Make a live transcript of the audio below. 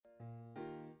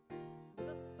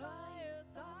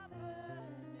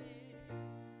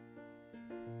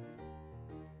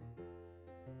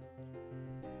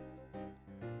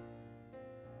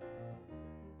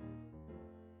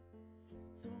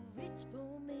So reach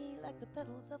for me like the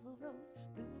petals of a rose,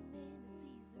 bloom in a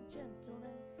season, gentle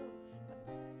and so. My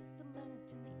body is the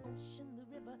mountain, the ocean, the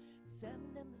river, the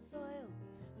sand and the soil,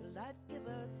 the life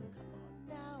giver. So come on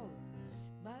now,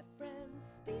 my friends,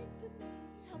 speak to me,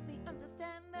 help me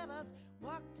understand. Let us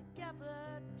walk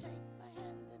together, take my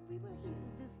hand, and we will heal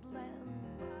this land.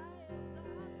 Fires are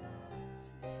burning.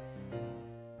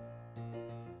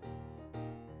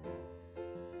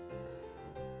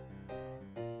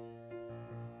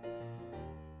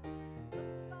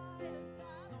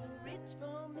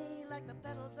 For me like the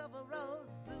petals of a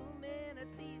rose, bloom in a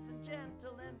season,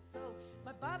 gentle and so.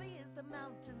 My body is the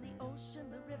mountain, the ocean,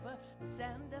 the river, the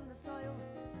sand and the soil,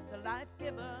 the life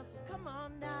giver. So come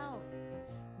on now,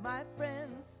 my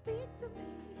friends, speak to me,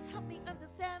 help me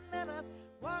understand. Let us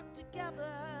walk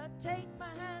together, take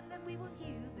my hand, and we will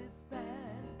heal this land.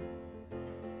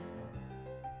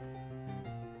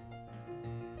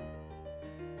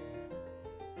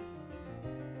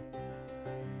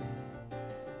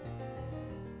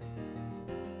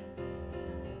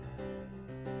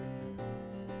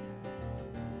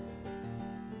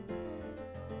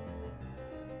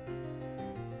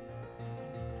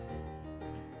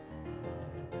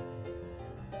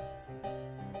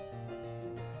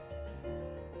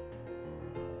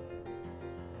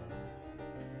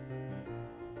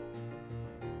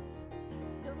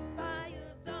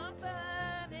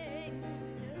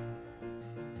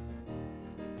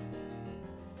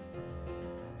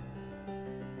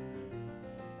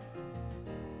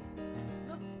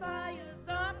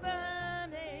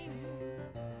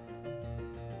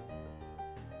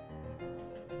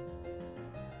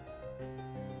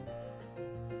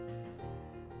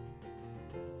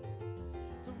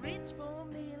 Reach for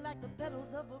me like the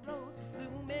petals of a rose,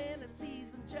 bloom in a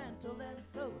season, gentle and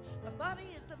so. My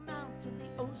body is the mountain,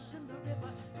 the ocean, the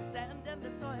river, the sand and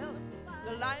the soil,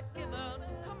 the life giver.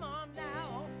 So come on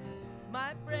now,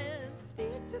 my friends,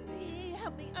 speak to me,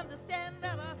 help me understand.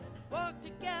 Let us walk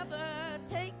together,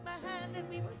 take my hand, and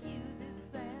we will heal this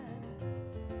land.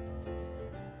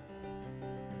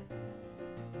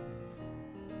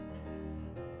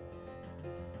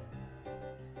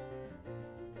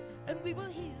 And we will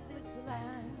heal this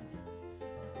land.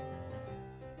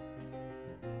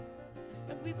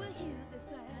 And we will heal this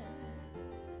land.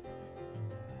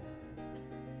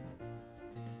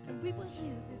 And we will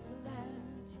heal this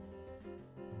land.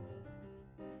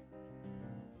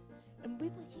 And we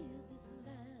will heal this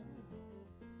land.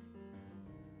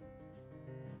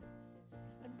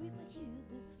 And we will heal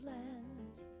this land.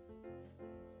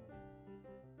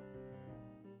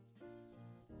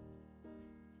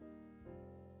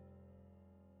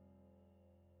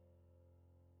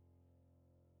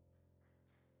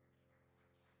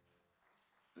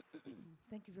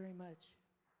 Thank you very much.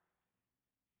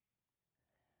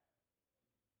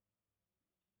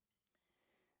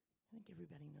 I think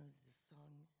everybody knows this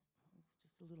song. It's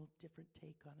just a little different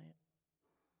take on it.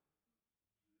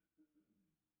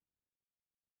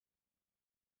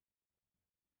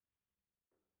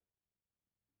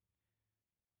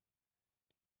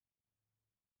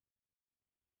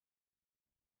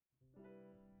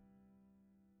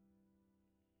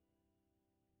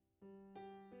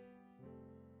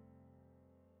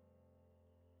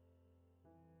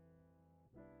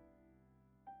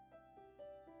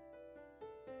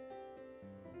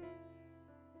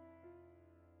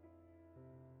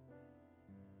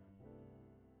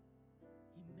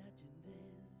 Imagine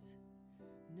there's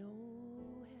no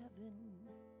heaven.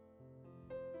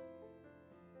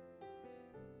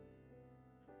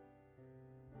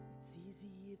 It's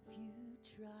easy if you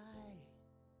try.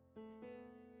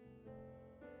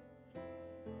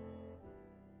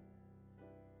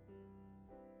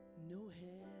 No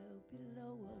hell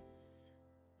below us.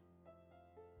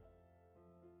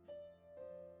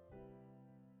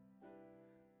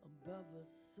 Above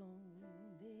us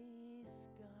only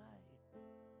sky.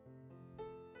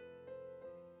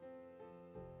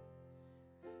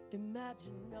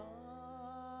 Imagine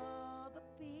all the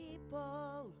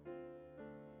people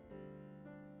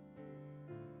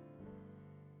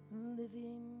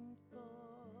living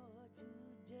for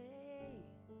today.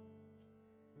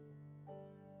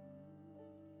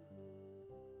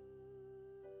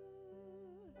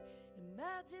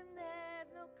 Imagine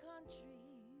there's no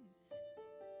countries.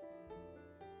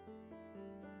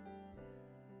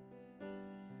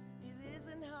 It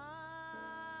isn't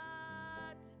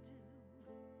hard to do.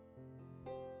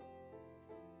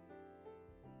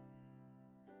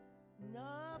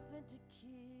 Nothing to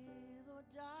kill or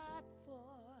die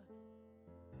for.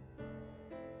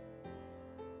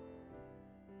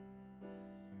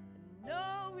 And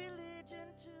no religion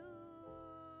to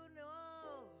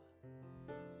know.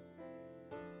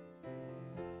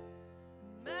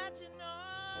 Imagine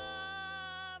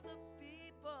all the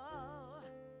people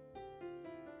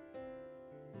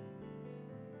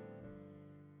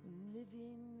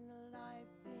living a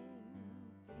life in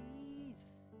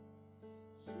peace.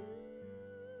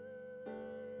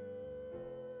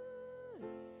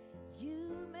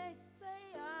 You may say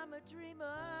I'm a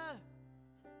dreamer,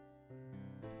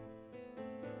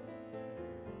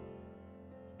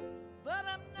 but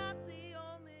I'm not the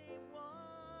only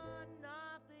one,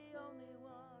 not the only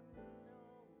one, no.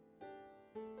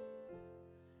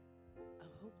 I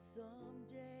hope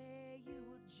someday you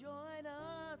will join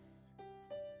us,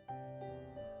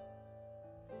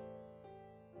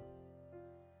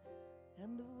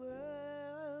 and the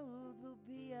world will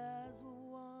be as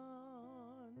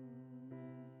one.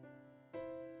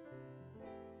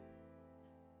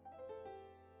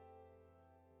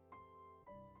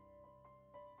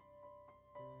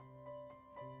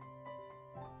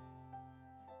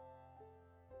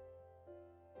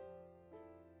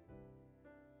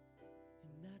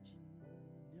 Imagine no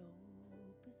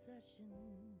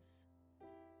possessions.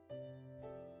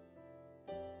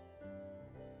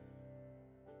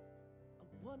 I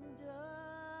wonder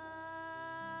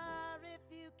if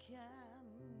you can.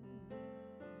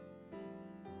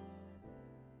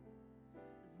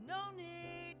 There's no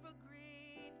need for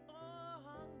greed or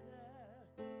hunger.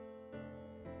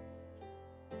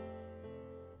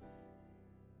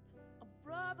 A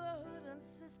brotherhood and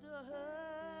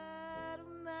sisterhood of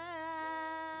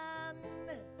man.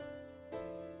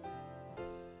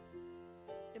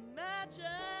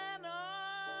 Imagine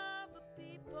all the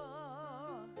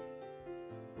people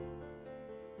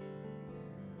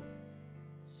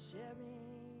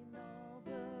sharing all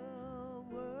the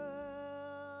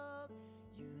world.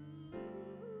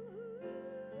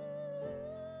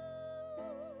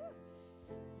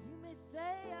 You may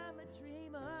say I'm a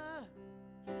dreamer,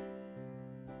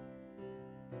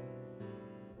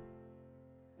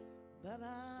 but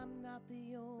I'm not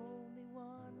the only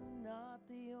one, not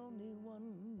the only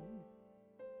one.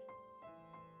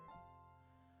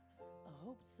 I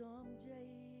hope someday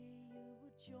you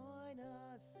will join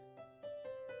us,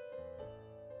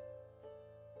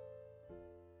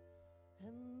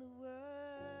 and the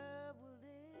world will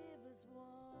live as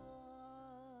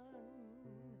one.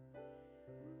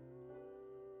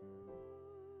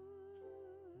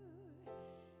 Ooh,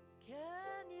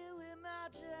 can you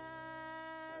imagine?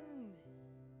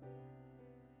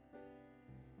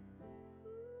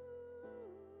 Ooh,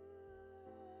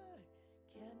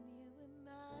 can you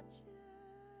imagine?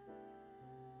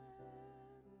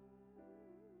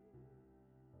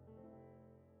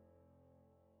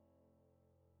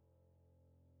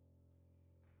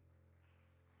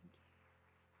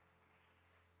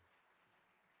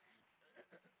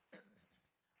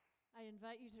 I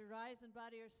invite you to rise in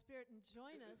body or spirit and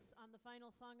join us on the final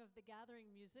song of the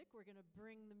gathering music. We're going to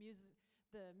bring the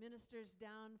ministers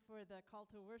down for the call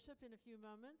to worship in a few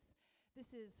moments.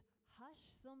 This is Hush,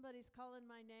 Somebody's Calling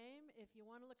My Name. If you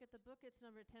want to look at the book, it's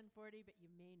number 1040, but you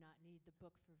may not need the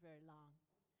book for very long.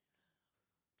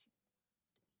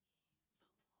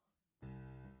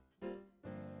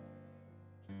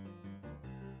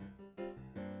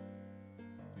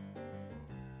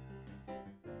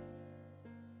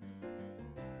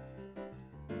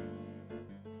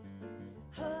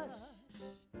 Hush,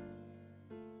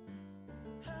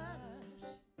 hush,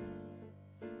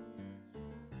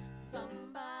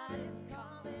 somebody's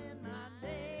calling my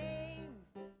name.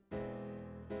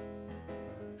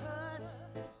 Hush,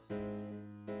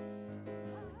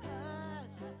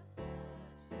 hush,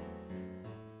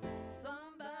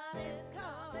 somebody's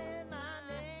calling my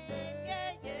name.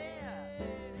 Yeah, yeah.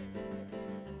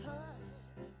 Hush,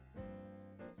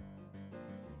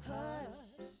 hush.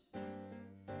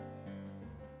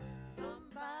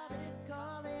 Somebody's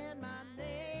calling my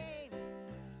name.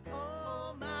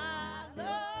 Oh my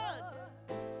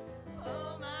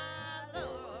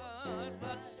Lord,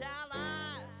 what shall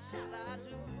I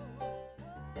do?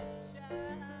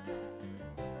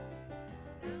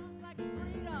 Sounds like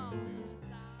freedom.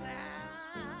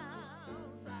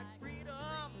 Sounds like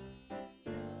freedom.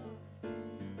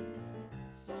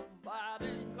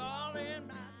 Somebody's calling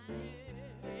my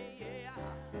name. Yeah.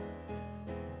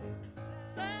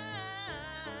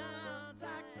 Sounds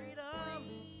like freedom.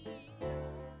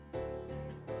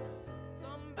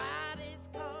 Somebody's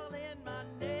calling my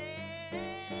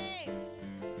name.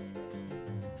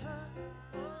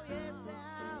 Oh yeah,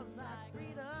 sounds like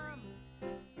freedom.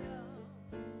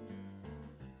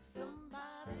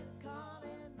 Somebody's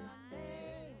calling my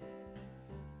name.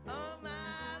 Oh my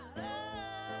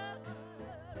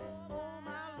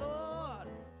Lord,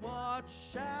 what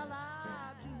shall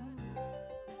I do?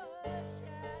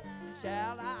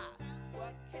 shall I?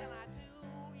 What can I do?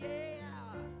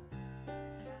 Yeah.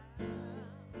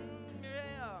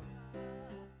 Yeah.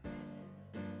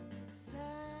 Sounds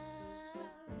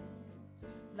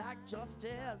like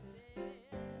justice.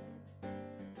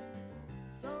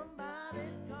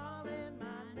 Somebody's calling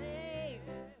my name.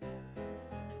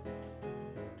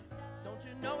 Don't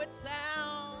you know it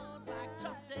sounds like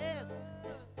justice?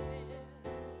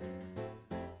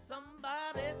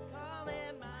 Somebody's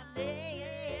calling my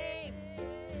name.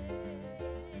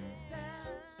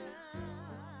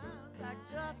 Sounds like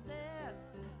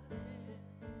justice.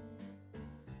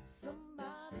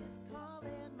 Somebody's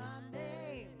calling my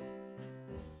name.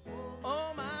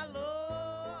 Oh my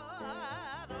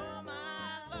Lord, oh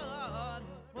my Lord,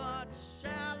 what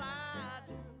shall I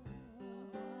do?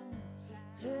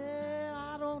 Hey,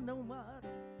 I don't know what.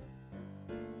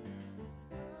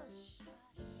 Hush,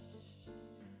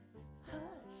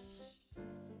 hush.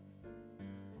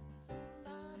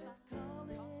 Somebody's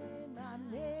calling my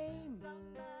name.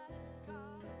 Somebody's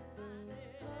calling my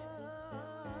name.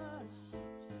 Hush.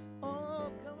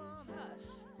 Oh, come on, hush.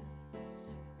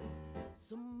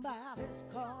 Somebody's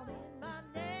calling my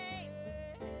name.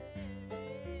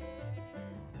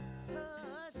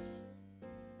 Hush,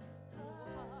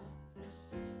 hush.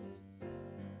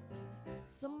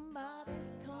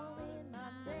 Somebody's calling my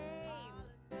name.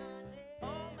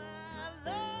 Oh my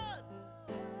Lord,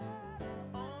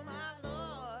 oh my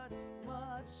Lord,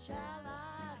 what shall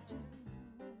I do?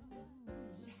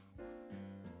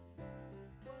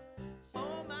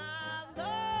 Oh my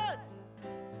Lord,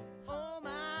 oh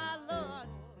my Lord,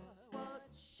 what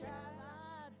shall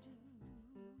I do?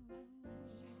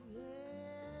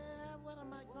 Yeah, what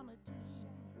am I gonna do?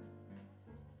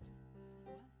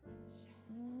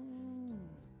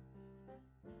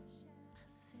 I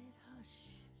said hush,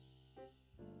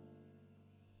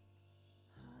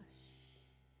 hush.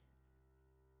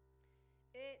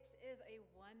 It is a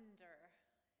wonder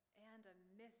and a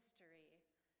mystery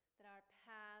that our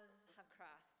paths have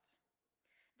crossed.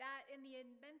 That in the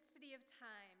immensity of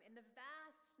time, in the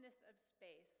vastness of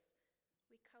space,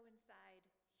 we coincide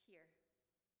here.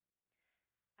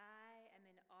 I am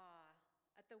in awe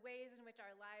at the ways in which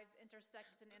our lives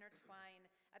intersect and intertwine,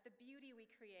 at the beauty we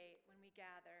create when we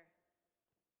gather.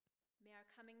 May our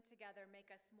coming together make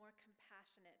us more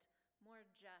compassionate, more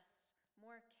just,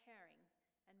 more caring,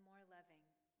 and more loving.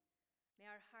 May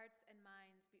our hearts and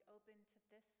minds be open to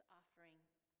this offering.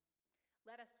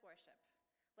 Let us worship.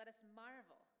 Let us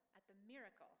marvel at the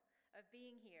miracle of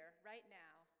being here right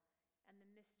now and the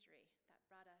mystery that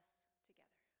brought us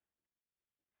together.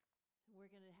 We're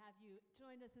going to have you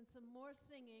join us in some more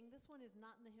singing. This one is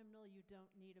not in the hymnal. You don't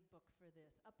need a book for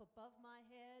this. Up above my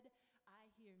head,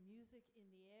 I hear music in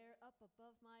the air. Up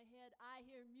above my head, I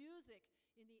hear music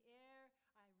in the air.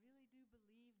 I really do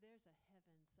believe there's a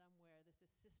heaven somewhere. This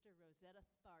is Sister Rosetta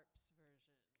Tharp's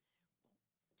version.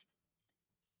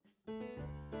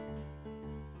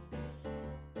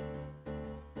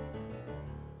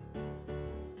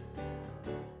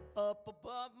 Up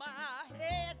above my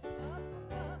head,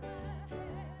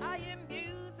 I hear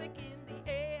music in the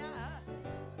air.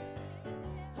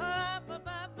 Up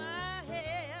above my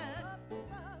head,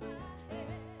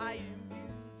 I hear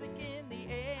music in the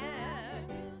air.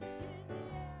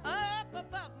 Up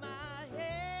above my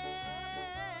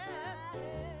head,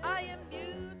 I hear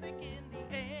music in the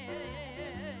air.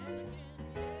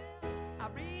 I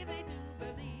really do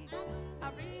believe, I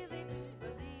really do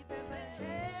believe there's a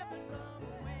heaven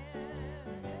somewhere.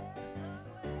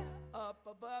 Up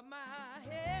above my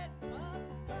head,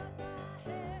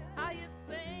 I hear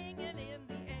singing in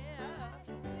the air.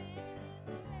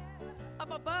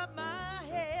 Up above my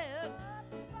head,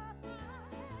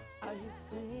 I hear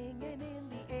singing in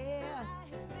the air.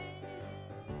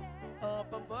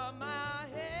 Up above my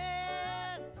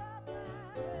head,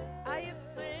 I hear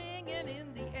singing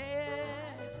in the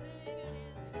air.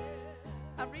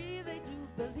 I really do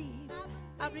believe,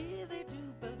 I really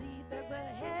do believe there's a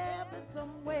heaven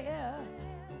somewhere.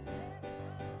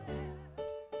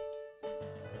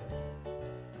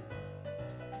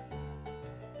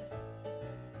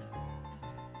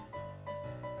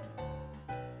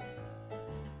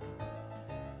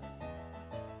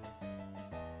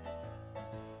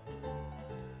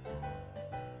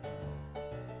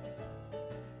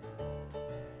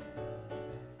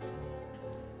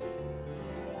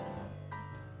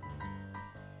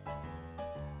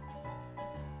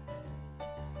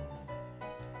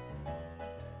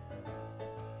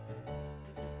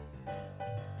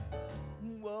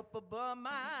 Up above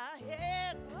my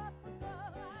head,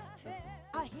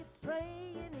 I hear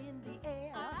praying in the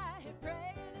air.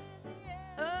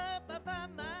 Up above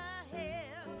my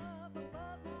head,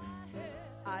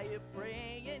 we're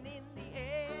praying in the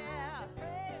air.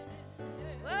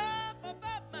 Up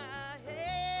above my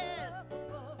head,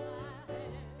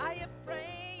 I am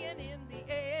praying in the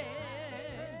air.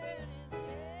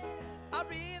 I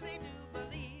really do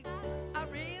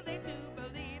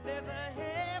believe there's a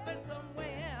heaven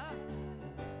somewhere.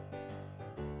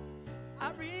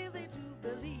 I really do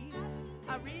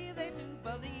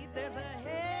believe there's a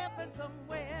heaven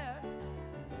somewhere.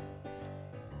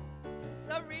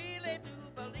 So I really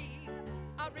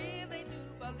do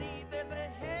believe there's a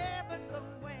heaven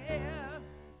somewhere.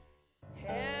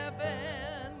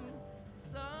 Heaven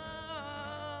somewhere.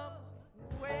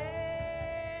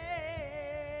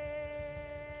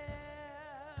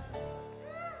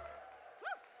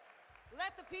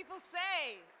 Let the people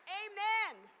say,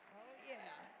 amen. Oh, yeah.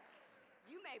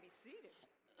 You may be seated.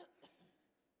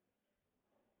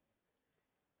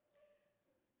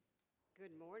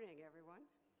 Good morning, everyone.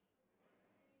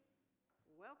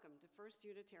 Welcome to First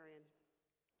Unitarian.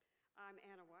 I'm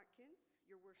Anna Watkins,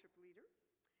 your worship leader,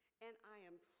 and I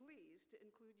am pleased to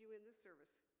include you in this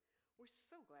service. We're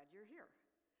so glad you're here.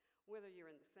 Whether you're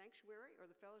in the sanctuary or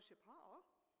the fellowship hall,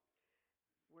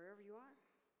 wherever you are,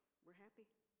 we're happy.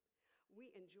 We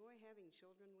enjoy having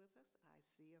children with us. I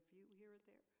see a few here and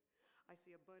there. I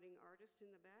see a budding artist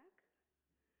in the back.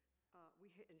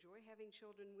 We enjoy having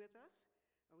children with us.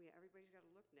 Oh yeah, everybody's got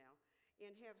to look now.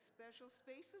 And have special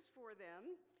spaces for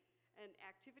them. An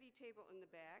activity table in the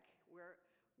back where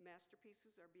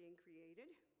masterpieces are being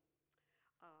created.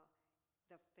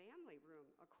 The family room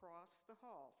across the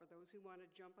hall for those who want to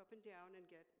jump up and down and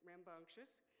get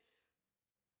rambunctious.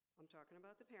 I'm talking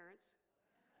about the parents.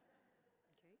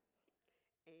 Okay.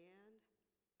 And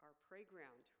our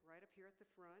playground right up here at the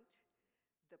front,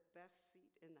 the best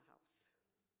seat in the house.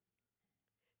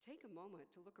 Take a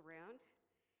moment to look around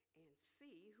and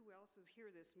see who else is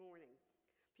here this morning.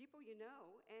 People you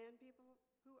know and people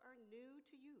who are new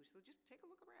to you. So just take a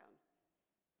look around.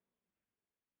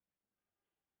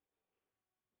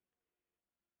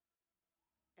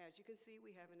 As you can see,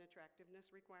 we have an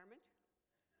attractiveness requirement.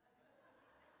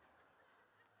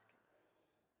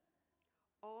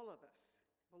 All of us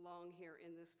belong here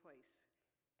in this place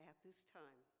at this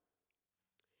time.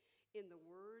 In the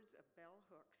words of Bell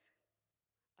Hooks,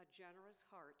 a generous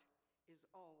heart is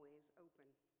always open,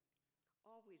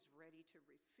 always ready to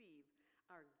receive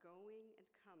our going and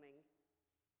coming.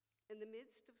 In the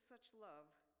midst of such love,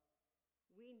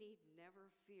 we need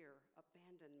never fear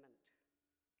abandonment.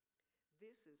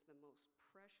 This is the most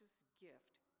precious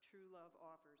gift true love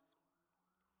offers,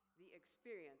 the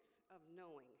experience of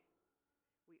knowing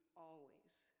we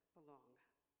always belong.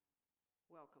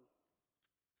 Welcome.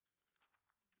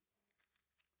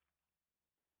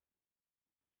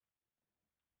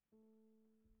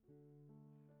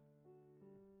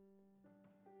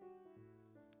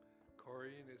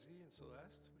 Corey and Izzy and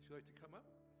Celeste, would you like to come up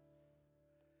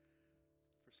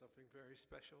for something very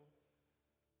special?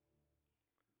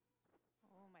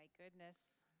 Oh my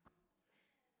goodness.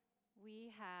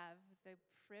 We have the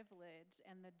privilege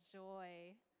and the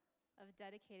joy of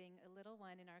dedicating a little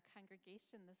one in our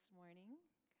congregation this morning.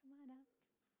 Come on up.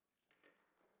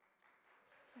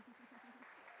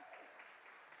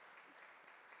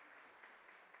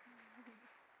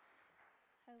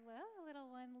 Hello,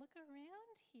 little one. Look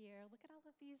around here. Look at all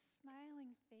of these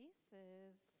smiling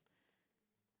faces.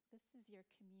 This is your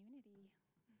community.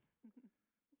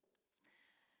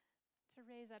 To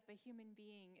raise up a human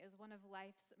being is one of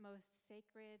life's most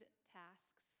sacred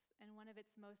tasks and one of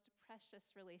its most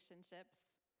precious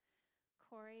relationships.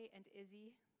 Corey and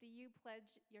Izzy, do you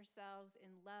pledge yourselves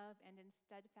in love and in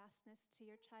steadfastness to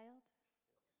your child?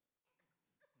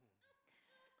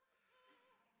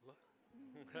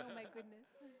 Oh my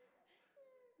goodness.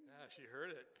 Yeah, she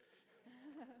heard it.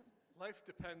 Life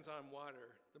depends on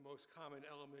water, the most common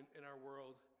element in our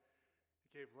world.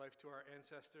 It gave life to our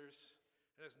ancestors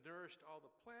and has nourished all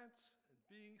the plants and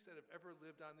beings that have ever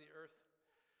lived on the earth.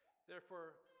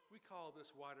 Therefore, we call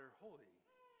this water holy.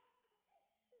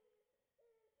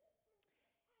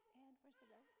 And where's the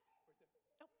rose?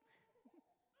 Oh.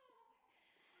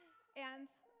 And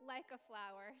like a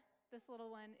flower, this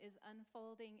little one is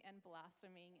unfolding and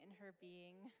blossoming in her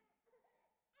being.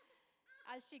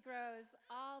 As she grows,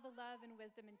 all the love and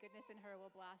wisdom and goodness in her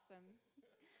will blossom.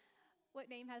 What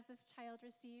name has this child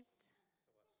received?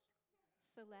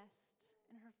 Celeste.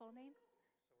 And her full name?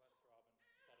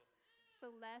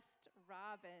 Celeste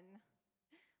Robin.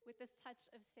 With this touch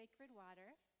of sacred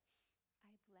water,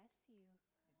 I bless you.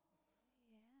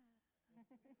 Yeah.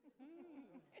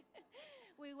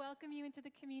 We welcome you into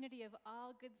the community of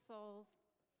all good souls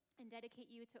and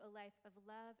dedicate you to a life of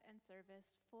love and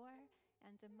service for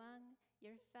and among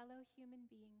your fellow human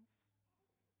beings.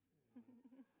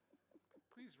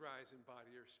 Please rise in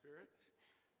body or spirit.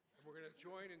 And we're going to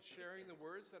join in sharing the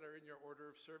words that are in your order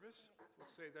of service.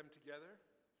 We'll say them together.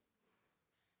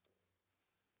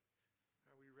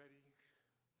 Are we ready?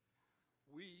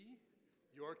 We,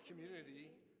 your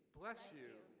community, bless you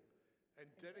and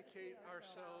dedicate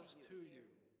ourselves to you.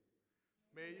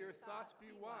 May your thoughts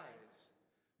be wise.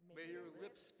 May your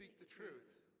lips speak the truth.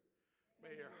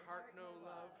 May your heart know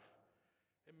love.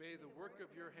 And may the work of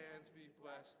your hands be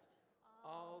blessed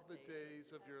all the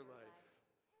days of your life.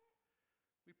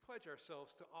 We pledge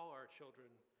ourselves to all our children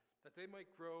that they might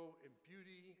grow in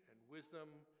beauty and wisdom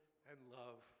and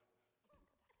love.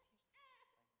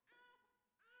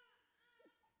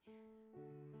 Will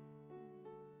you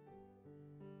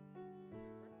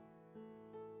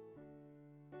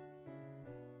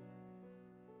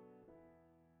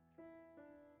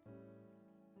join me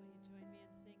in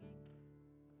singing?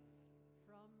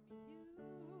 From you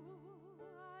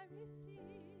I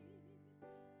receive,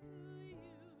 to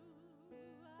you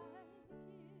I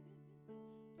give.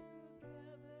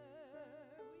 Together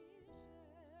we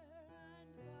share, and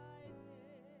by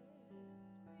this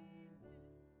we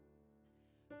live.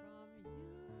 From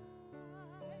you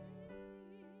I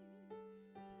receive,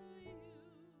 to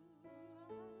you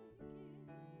I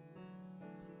give.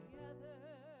 Together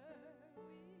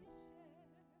we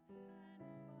share, and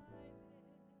by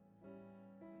this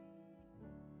we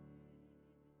live.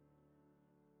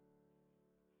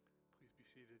 Please be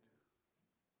seated.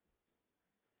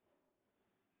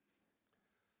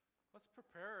 Let's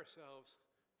prepare ourselves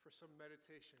for some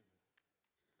meditation.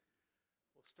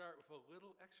 We'll start with a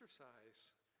little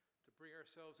exercise to bring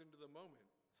ourselves into the moment.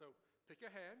 So pick a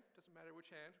hand, doesn't matter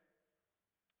which hand,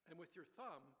 and with your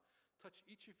thumb, touch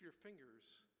each of your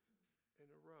fingers in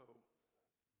a row.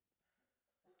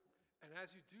 And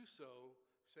as you do so,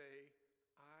 say,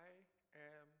 I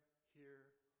am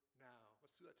here now.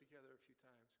 Let's do that together a few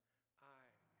times. I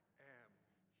am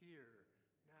here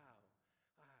now.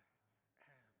 I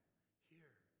am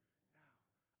here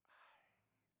now.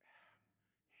 I am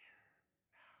here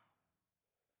now.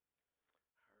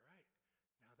 All right.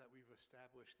 Now that we've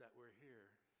established that we're here,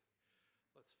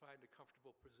 let's find a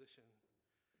comfortable position.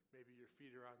 Maybe your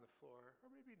feet are on the floor, or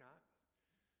maybe not.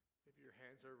 Maybe your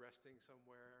hands are resting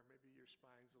somewhere. Maybe your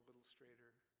spine's a little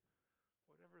straighter.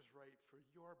 Whatever's right for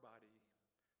your body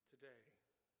today.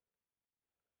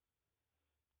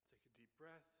 Take a deep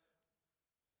breath.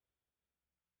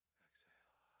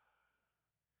 Exhale.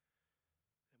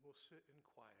 And we'll sit in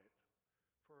quiet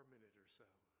for a minute or so.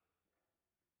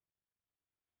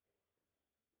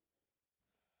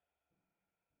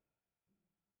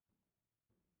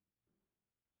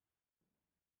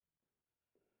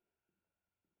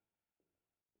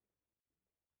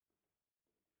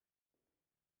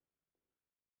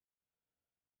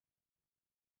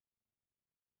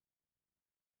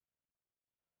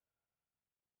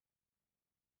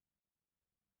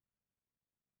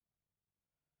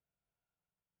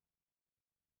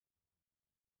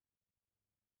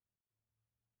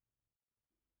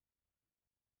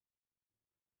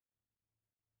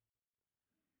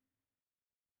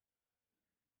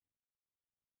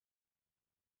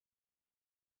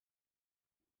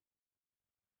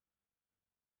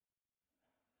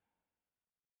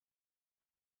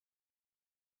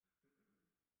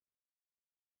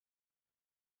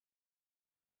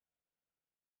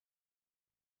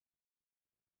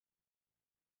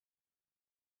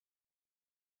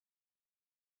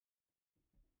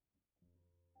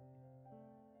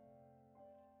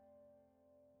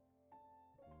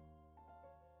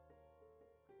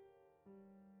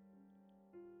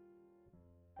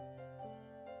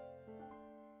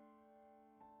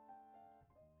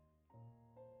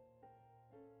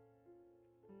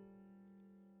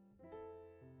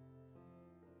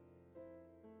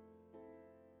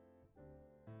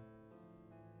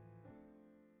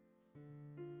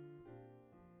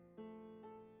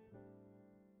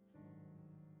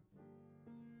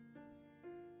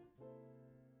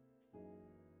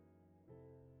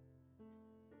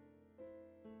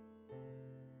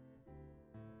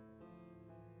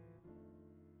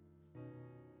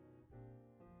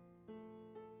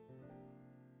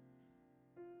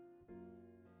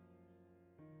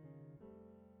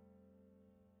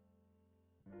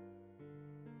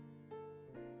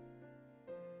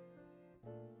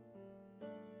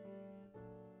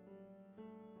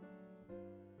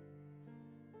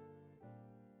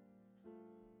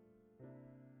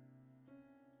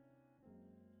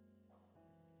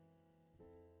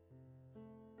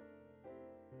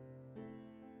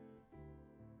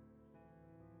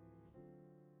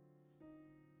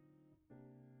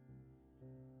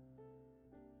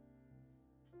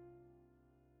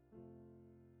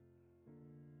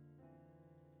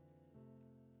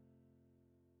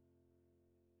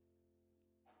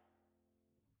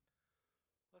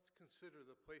 let's consider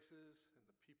the places and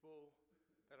the people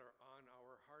that are on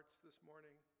our hearts this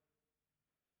morning.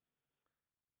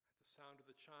 At the sound of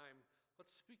the chime,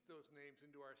 let's speak those names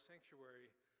into our sanctuary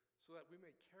so that we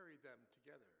may carry them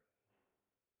together.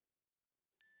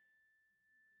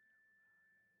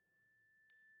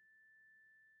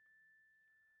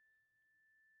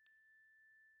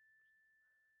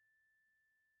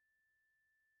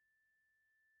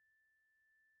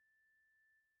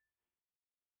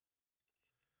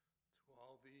 To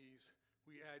all these,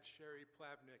 we add Sherry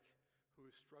Plavnik, who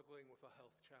is struggling with a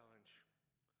health challenge.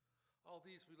 All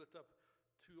these we lift up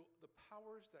to the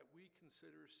powers that we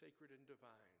consider sacred and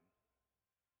divine.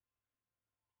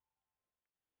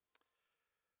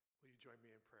 Will you join me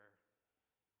in prayer?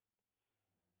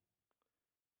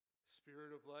 Spirit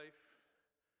of life,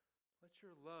 let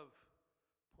your love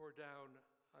pour down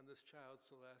on this child,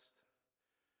 Celeste,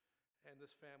 and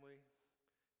this family,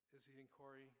 Izzy and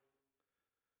Corey,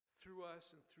 through us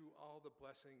and through all the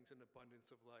blessings and abundance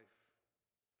of life.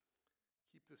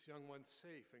 Keep this young one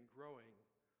safe and growing,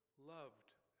 loved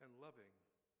and loving.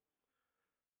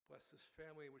 Bless this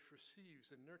family which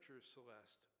receives and nurtures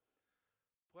Celeste.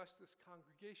 Bless this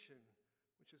congregation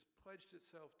which has pledged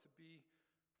itself to be,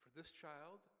 for this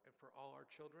child and for all our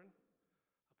children,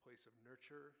 a place of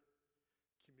nurture,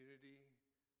 community,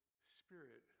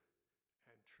 spirit,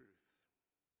 and truth.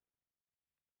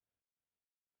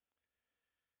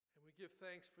 And we give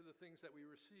thanks for the things that we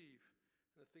receive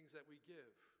and the things that we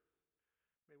give.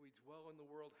 May we dwell in the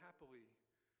world happily,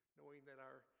 knowing that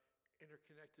our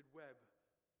interconnected web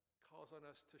calls on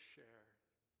us to share.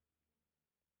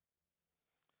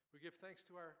 We give thanks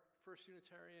to our First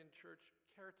Unitarian Church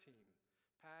care team,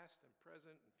 past and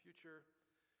present and future,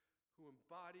 who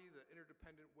embody the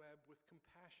interdependent web with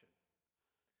compassion.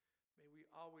 May we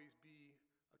always be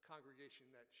a congregation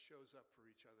that shows up for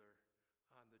each other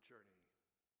on the journey.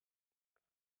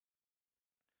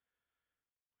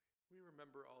 We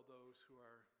remember all those who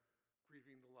are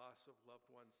grieving the loss of loved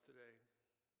ones today.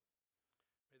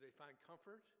 May they find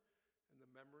comfort in the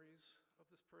memories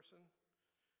of this person,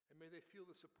 and may they feel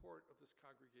the support of this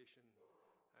congregation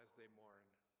as they mourn.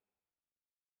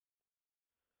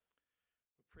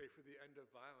 We pray for the end of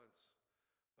violence,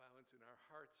 violence in our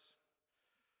hearts,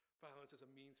 violence as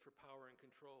a means for power and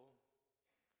control.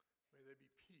 May there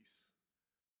be peace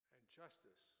and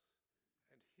justice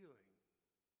and healing.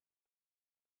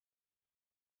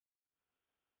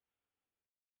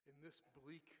 In this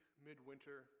bleak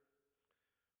midwinter,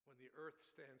 when the earth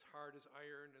stands hard as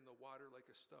iron and the water like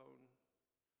a stone,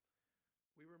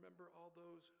 we remember all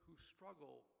those who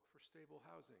struggle for stable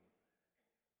housing.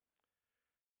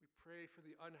 We pray for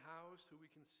the unhoused who we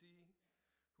can see,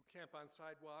 who camp on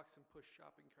sidewalks and push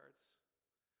shopping carts.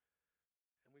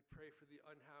 And we pray for the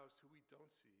unhoused who we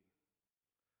don't see,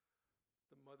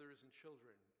 the mothers and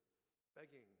children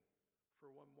begging for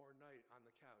one more night on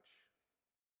the couch,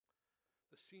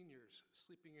 the seniors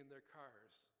sleeping in their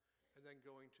cars and then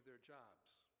going to their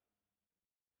jobs.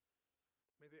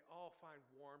 May they all find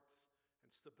warmth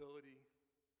and stability.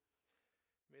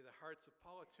 May the hearts of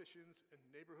politicians and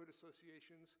neighborhood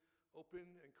associations open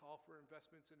and call for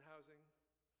investments in housing.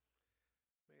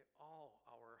 May all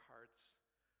our hearts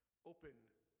open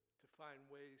to find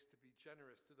ways to be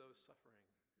generous to those suffering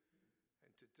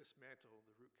and to dismantle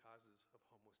the root causes of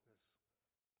homelessness.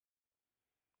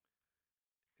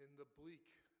 In the bleak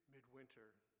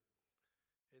midwinter,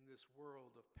 in this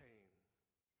world of pain,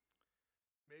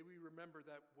 may we remember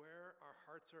that where our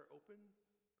hearts are open,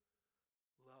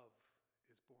 love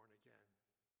is born again.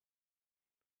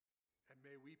 And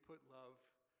may we put love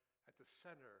at the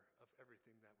center of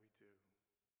everything that we do.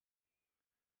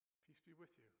 Peace be with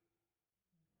you.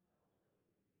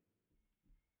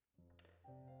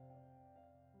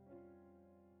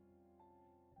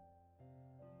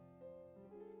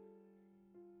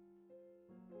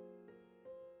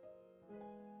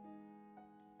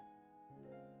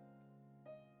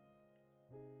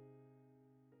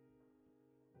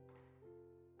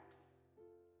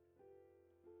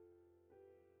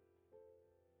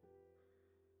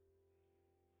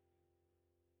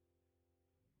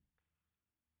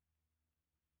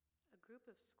 A group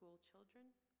of school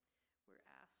children were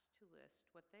asked to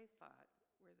list what they thought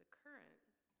were the current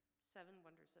 7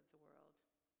 wonders of the world.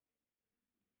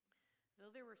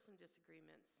 Though there were some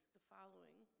disagreements, the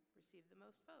following received the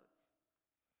most votes: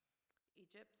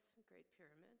 Egypt's Great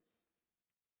Pyramids,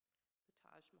 the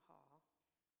Taj Mahal,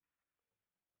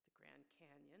 the Grand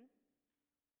Canyon,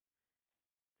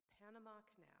 the Panama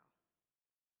Canal,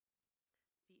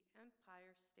 the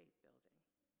Empire State Building,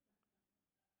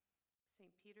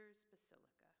 St. Peter's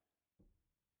Basilica,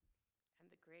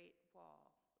 and the Great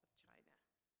Wall of China.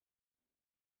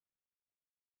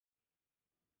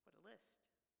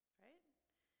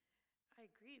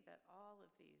 agree that all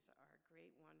of these are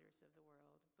great wonders of the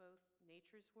world, both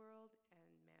nature's world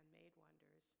and man-made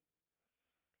wonders.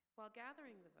 While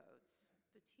gathering the votes,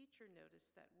 the teacher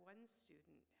noticed that one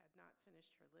student had not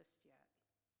finished her list yet.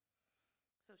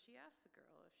 So she asked the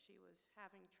girl if she was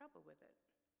having trouble with it.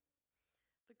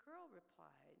 The girl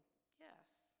replied,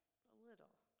 "Yes, a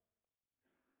little.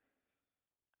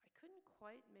 I couldn't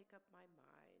quite make up my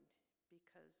mind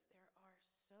because there are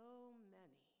so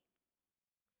many."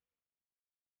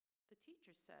 The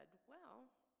teacher said, "Well,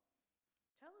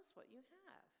 tell us what you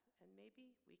have, and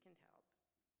maybe we can help."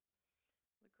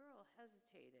 The girl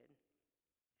hesitated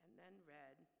and then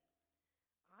read,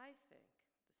 "I think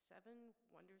the 7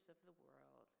 wonders of the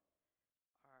world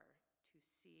are to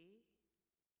see,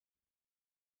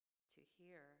 to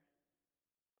hear,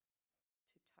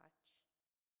 to touch,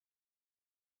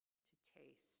 to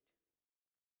taste,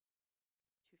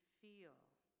 to feel,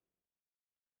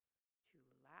 to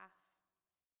laugh,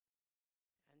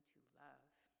 and to love."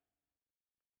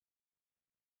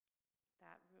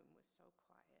 That room was so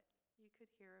quiet, you could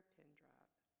hear a pin drop.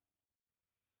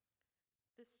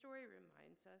 This story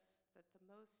reminds us that the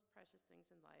most precious things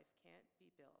in life can't be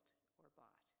built or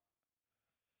bought.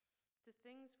 The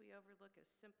things we overlook as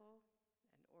simple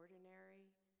and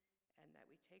ordinary and that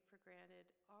we take for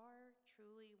granted are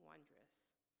truly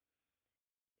wondrous.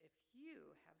 If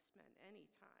you have spent any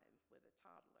time with a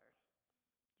toddler,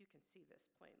 you can see this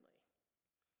plainly.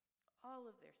 All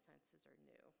of their senses are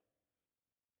new,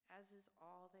 as is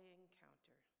all they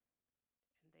encounter,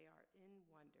 and they are in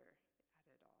wonder at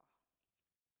it all.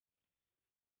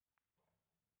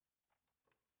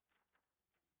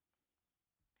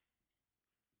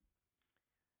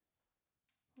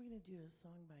 We're going to do a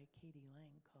song by Katie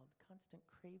Lang called Constant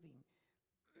Craving.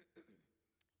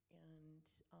 And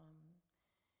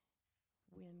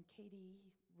when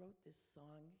Katie wrote this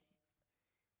song,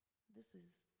 this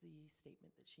is the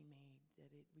statement that she made,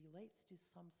 that it relates to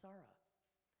samsara,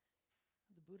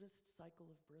 the Buddhist cycle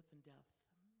of birth and death.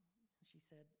 She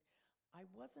said, "I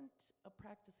wasn't a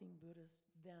practicing Buddhist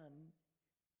then,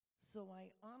 so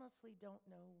I honestly don't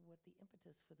know what the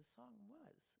impetus for the song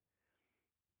was.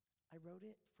 I wrote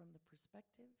it from the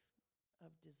perspective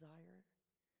of desire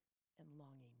and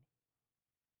longing."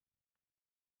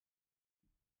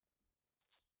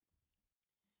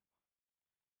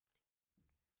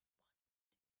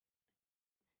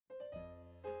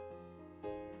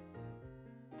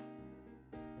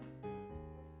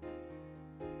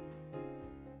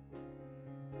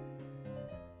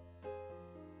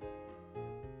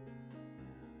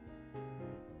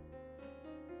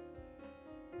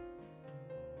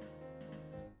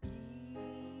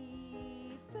 Even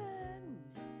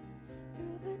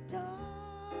through the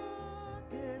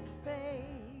darkest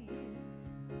phase,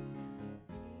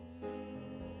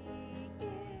 be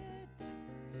it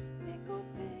thick or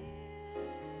thin,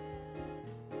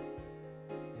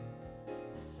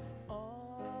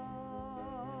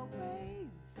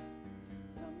 always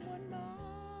someone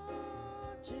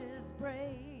marches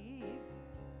brave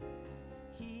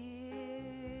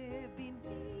here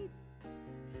beneath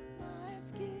my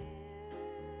skin.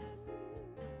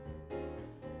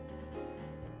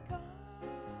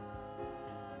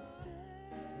 Constant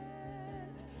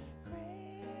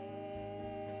craving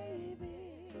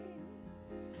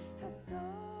has always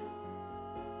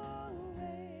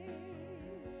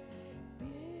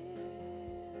been.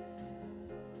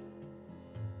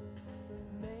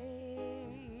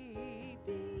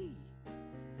 Maybe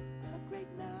a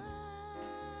great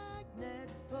magnet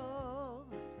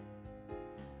pulls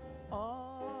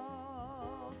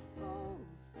all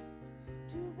souls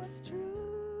to what's true.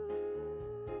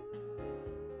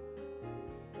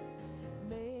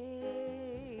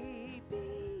 Maybe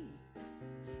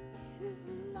it is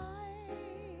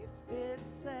life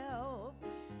itself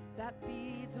that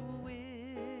feeds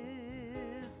wisdom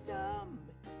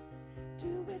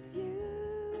to its youth.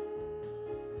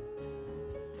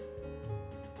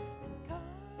 And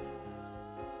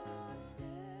constant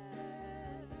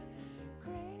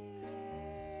craving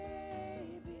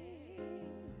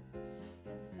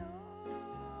has always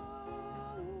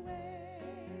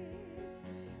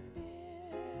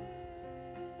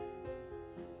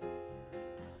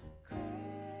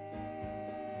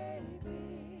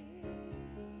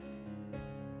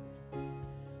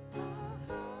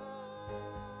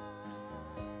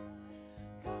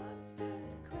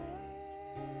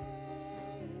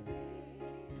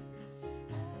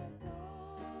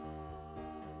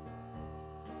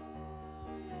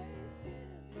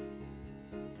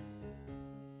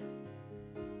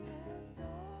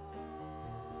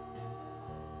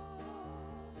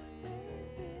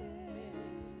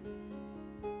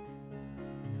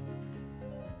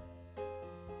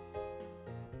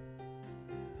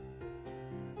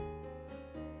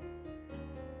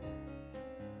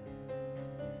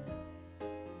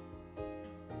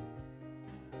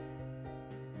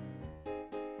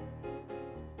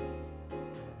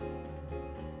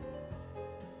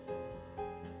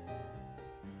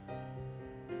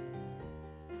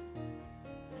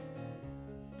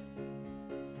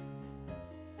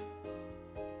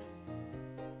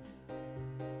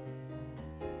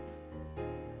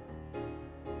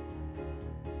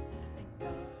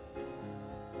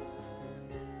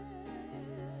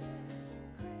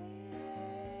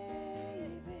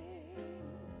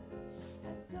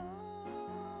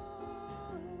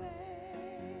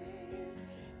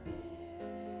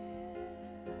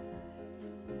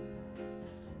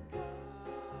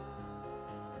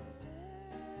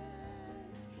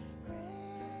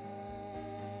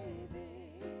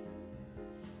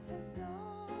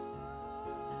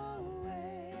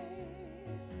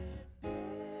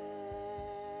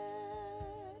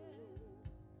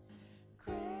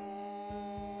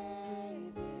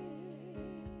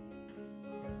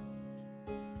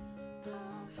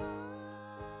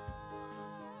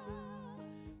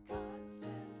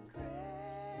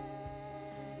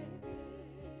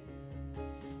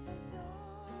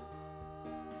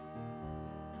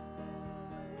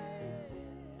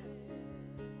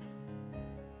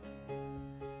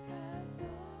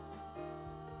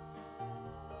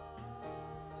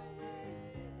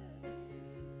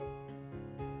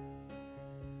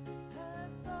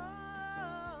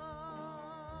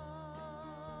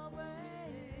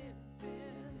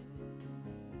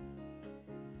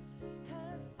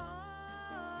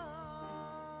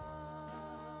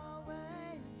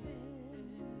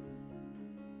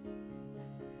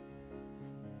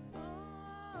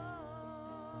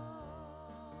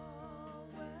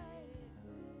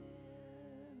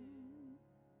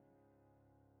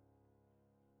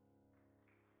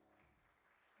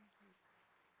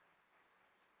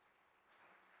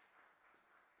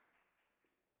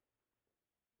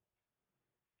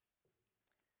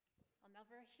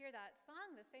never hear that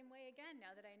song the same way again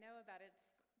now that I know about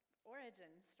its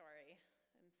origin story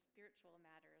and spiritual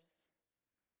matters.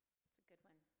 It's a good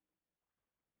one.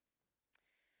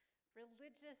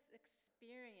 Religious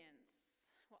experience.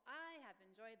 Well, I have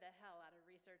enjoyed the hell out of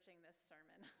researching this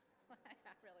sermon.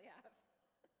 I really have.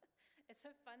 It's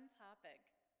a fun topic.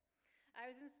 I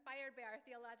was inspired by our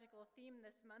theological theme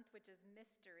this month, which is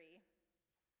mystery,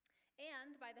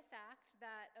 and by the fact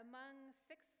that among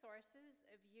 6 sources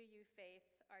of UU faith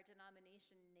are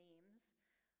denomination names.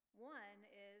 One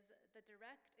is the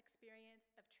direct experience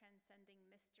of transcending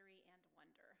mystery and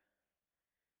wonder.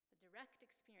 The direct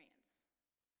experience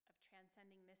of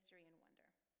transcending mystery and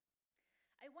wonder.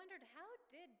 I wondered, how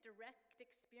did direct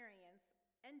experience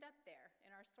end up there in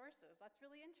our sources? That's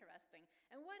really interesting.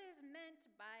 And what is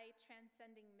meant by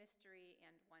transcending mystery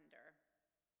and wonder?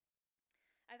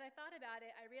 As I thought about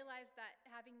it, I realized that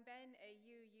having been a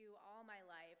UU all my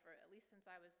life, or at least since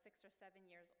I was 6 or 7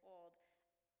 years old,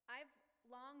 I've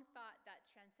long thought that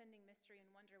transcending mystery and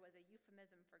wonder was a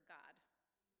euphemism for God.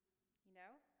 You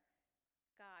know?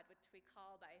 God, which we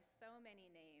call by so many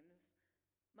names,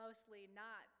 mostly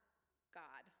not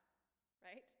God,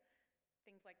 right?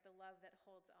 Things like the love that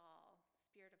holds all,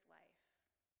 spirit of life.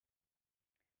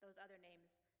 Those other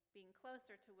names being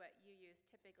closer to what UUs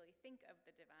typically think of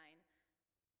the divine,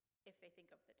 if they think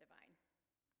of the divine,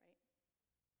 right?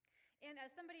 And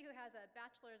as somebody who has a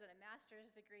bachelor's and a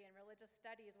master's degree in religious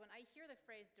studies, when I hear the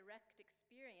phrase direct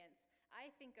experience,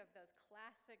 I think of those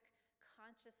classic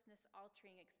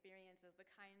consciousness-altering experiences, the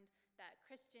kind that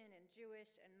Christian and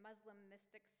Jewish and Muslim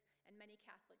mystics and many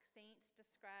Catholic saints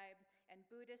describe, and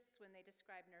Buddhists when they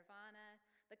describe nirvana,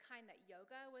 the kind that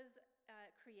yoga was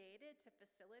created to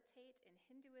facilitate in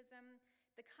Hinduism,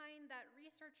 the kind that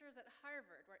researchers at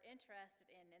Harvard were interested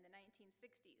in the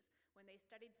 1960s when they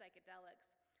studied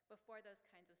psychedelics before those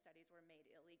kinds of studies were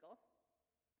made illegal,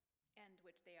 and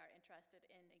which they are interested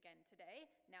in again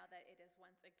today, now that it is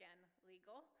once again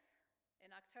legal. In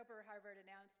October, Harvard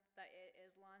announced that it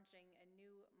is launching a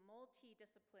new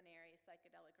multidisciplinary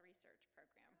psychedelic research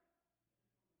program.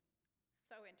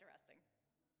 So interesting.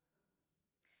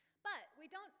 But we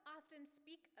don't often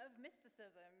speak of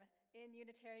mysticism in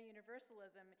Unitarian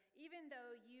Universalism, even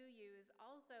though UUs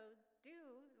also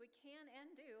we can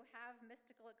and do have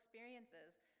mystical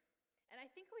experiences. And I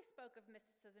think we spoke of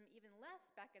mysticism even less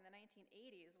back in the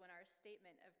 1980s when our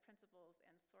statement of principles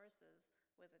and sources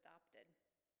was adopted.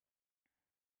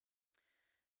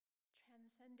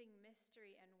 Transcending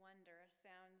mystery and wonder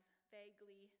sounds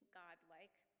vaguely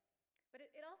godlike, but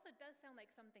it also does sound like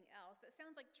something else. It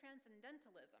sounds like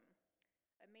transcendentalism,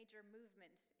 a major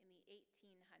movement in the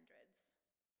 1800s.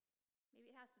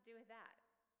 Maybe it has to do with that.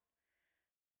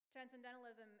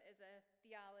 Transcendentalism is a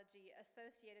theology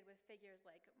associated with figures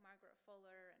like Margaret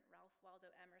Fuller and Ralph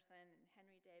Waldo Emerson and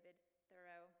Henry David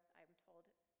Thoreau. I'm told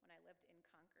when I lived in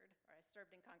Concord, or I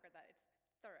served in Concord, that it's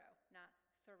Thoreau, not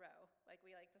Thoreau, like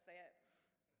we like to say it.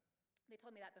 They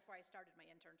told me that before I started my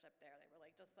internship there. They were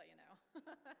like, just so you know.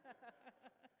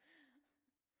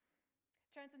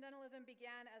 Transcendentalism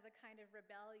began as a kind of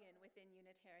rebellion within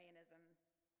Unitarianism.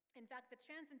 In fact, the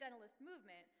Transcendentalist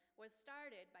movement was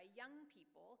started by young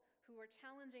people who were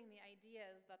challenging the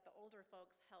ideas that the older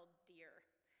folks held dear.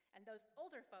 And those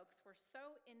older folks were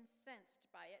so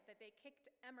incensed by it that they kicked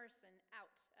Emerson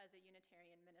out as a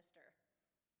Unitarian minister.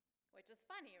 Which is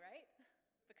funny, right?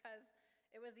 Because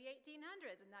it was the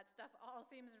 1800s and that stuff all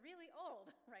seems really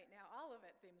old right now. All of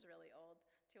it seems really old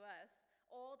to us.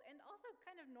 Old and also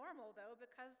kind of normal, though,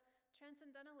 because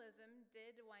Transcendentalism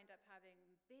did wind up having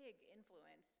big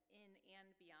influence in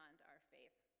and beyond our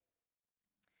faith.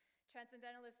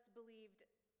 Transcendentalists believed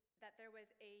that there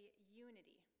was a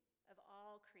unity of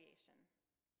all creation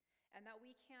and that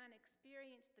we can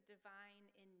experience the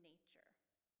divine in nature.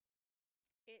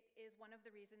 It is one of the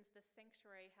reasons the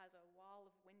sanctuary has a wall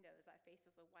of windows that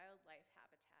faces a wildlife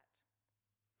habitat.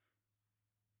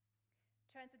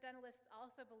 Transcendentalists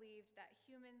also believed that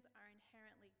humans are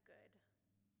inherently good.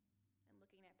 And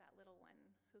looking at that little one,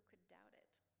 who could doubt it?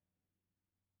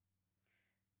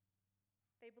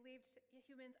 They believed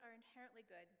humans are inherently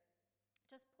good,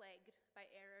 just plagued by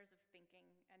errors of thinking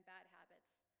and bad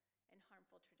habits and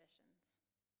harmful traditions.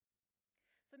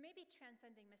 So maybe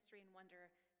transcending mystery and wonder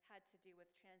had to do with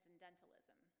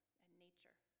transcendentalism and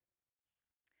nature.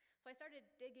 So I started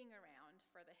digging around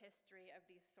for the history of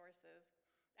these sources.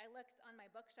 I looked on my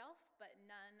bookshelf, but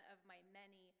none of my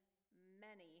many,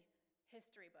 many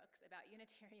history books about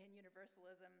Unitarian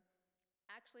Universalism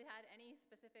actually had any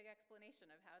specific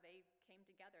explanation of how they came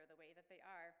together the way that they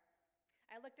are.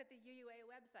 I looked at the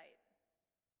UUA website.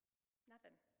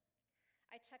 Nothing.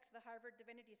 I checked the Harvard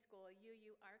Divinity School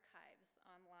UU archives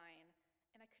online,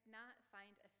 and I could not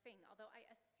find a thing, although I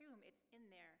assume it's in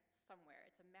there somewhere.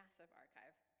 It's a massive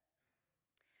archive.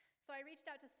 So I reached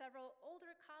out to several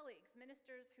older colleagues,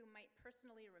 ministers who might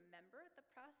personally remember the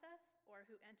process or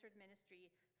who entered ministry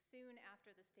soon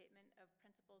after the Statement of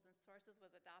Principles and Sources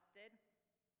was adopted.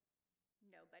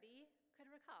 Nobody could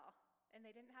recall, and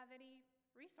they didn't have any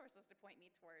resources to point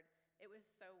me toward. It was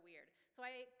so weird. So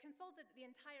I consulted the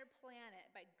entire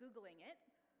planet by Googling it.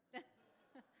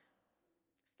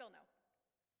 Still no.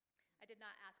 I did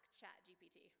not ask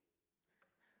ChatGPT.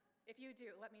 If you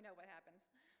do, let me know what happens.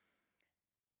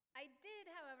 I did,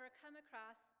 however, come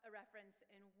across a reference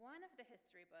in one of the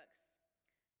history books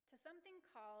to something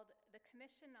called the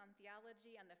Commission on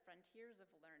Theology and the Frontiers of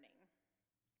Learning.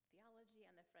 Theology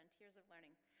and the Frontiers of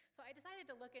Learning. So I decided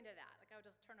to look into that. Like, I would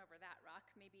just turn over that rock.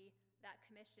 Maybe that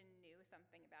commission knew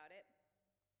something about it.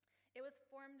 It was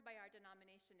formed by our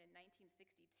denomination in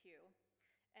 1962,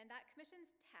 and that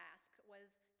commission's task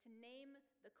was to name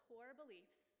the core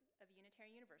beliefs of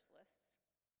Unitarian Universalists,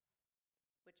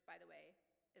 which, by the way,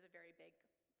 is a very big,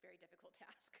 very difficult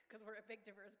task because we're a big,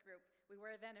 diverse group. We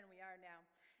were then and we are now.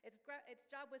 Its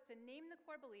job was to name the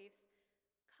core beliefs,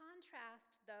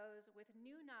 contrast those with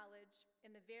new knowledge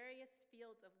in the various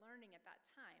fields of learning at that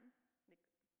time,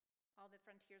 all the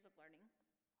frontiers of learning,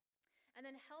 and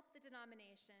then help the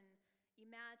denomination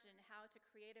imagine how to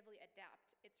creatively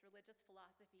adapt its religious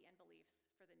philosophy and beliefs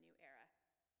for the new era.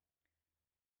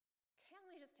 Can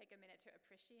we just take a minute to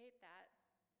appreciate that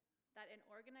an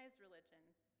organized religion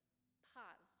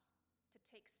paused to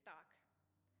take stock,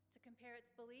 to compare its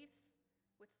beliefs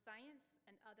with science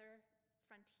and other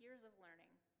frontiers of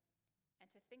learning, and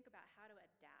to think about how to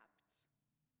adapt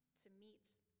to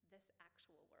meet this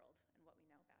actual world and what we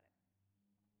know about it.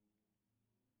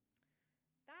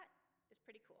 That is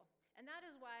pretty cool. And that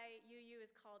is why UU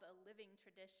is called a living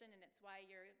tradition, and it's why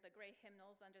the gray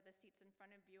hymnals under the seats in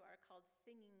front of you are called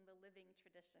Singing the Living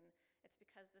Tradition. It's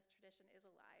because this tradition is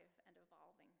alive and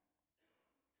evolving.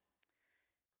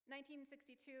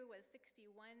 1962 was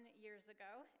 61 years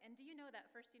ago, and do you know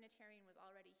that First Unitarian was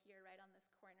already here right on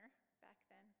this corner back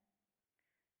then?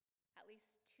 At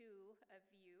least two of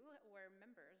you were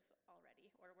members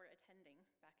already, or were attending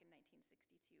back in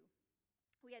 1962.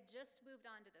 We had just moved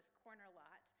on to this corner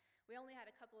lot. We only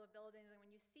had a couple of buildings, and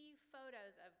when you see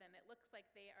photos of them, it looks like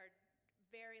they are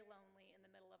very lonely in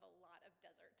the middle of a lot of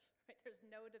desert. Right? There's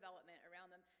no development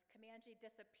around them. Comanche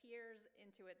disappears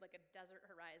into it like a desert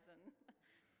horizon.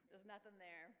 There's nothing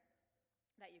there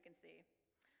that you can see.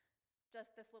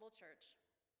 Just this little church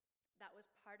that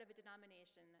was part of a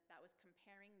denomination that was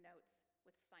comparing notes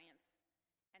with science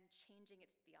and changing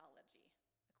its theology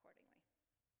accordingly.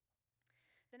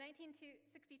 The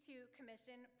 1962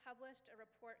 Commission published a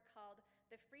report called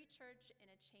The Free Church in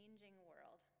a Changing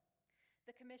World.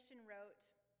 The Commission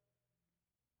wrote,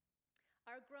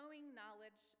 "Our growing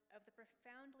knowledge of the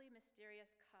profoundly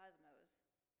mysterious cosmos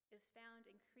is found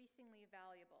increasingly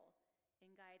valuable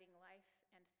in guiding life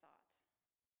and thought.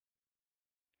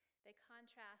 They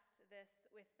contrast this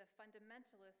with the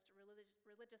fundamentalist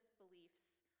religious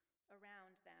beliefs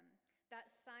around them,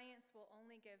 that science will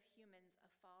only give humans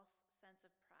a false sense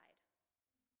of pride.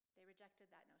 They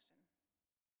rejected that notion.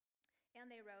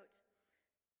 And they wrote,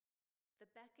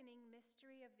 the beckoning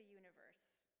mystery of the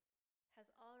universe has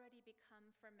already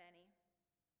become for many,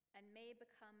 and may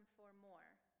become for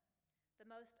more, the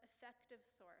most effective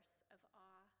source of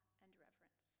awe and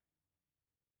reverence.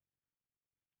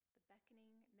 The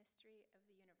beckoning mystery of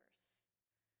the universe,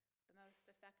 the most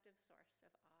effective source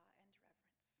of awe and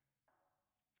reverence."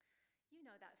 You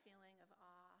know that feeling of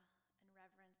awe and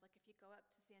reverence, like if you go up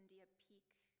to Sandia Peak,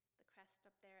 the crest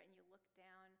up there, and you look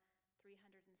down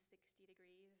 360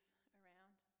 degrees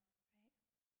around, right?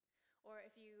 Or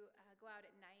if you go out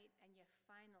at night and you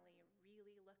finally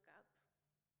really look up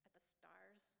at the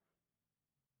stars,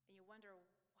 and you wonder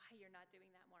why you're not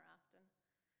doing that more often.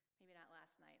 Maybe not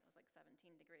last night, it was like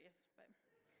 17 degrees, but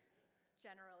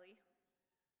generally.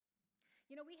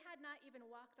 You know, we had not even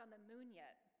walked on the moon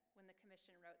yet when the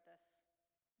Commission wrote this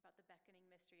about the beckoning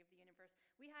mystery of the universe.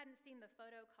 We hadn't seen the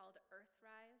photo called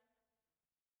Earthrise,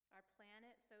 our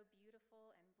planet so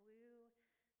beautiful and blue,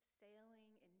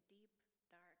 sailing in deep,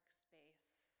 dark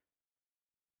space.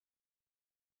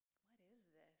 What is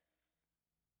this?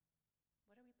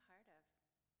 What are we part of?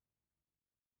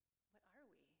 What are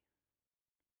we?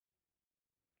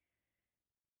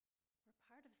 We're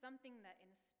part of something that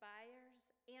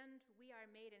inspires, and we are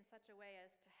made in such a way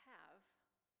as to have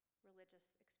religious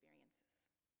experiences.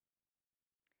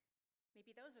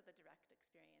 Maybe those are the direct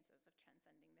experiences of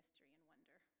transcending mystery and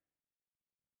wonder.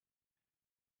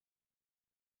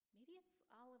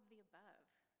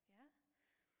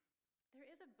 There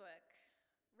is a book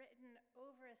written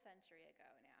over a century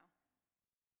ago now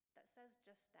that says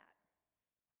just that.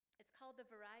 It's called The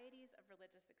Varieties of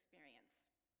Religious Experience.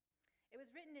 It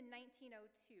was written in 1902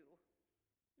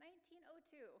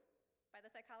 by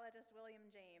the psychologist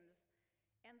William James,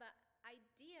 and the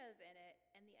ideas in it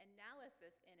and the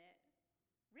analysis in it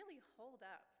really hold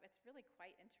up. It's really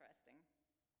quite interesting.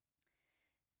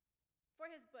 For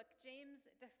his book, James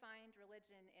defined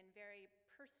religion in very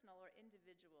personal or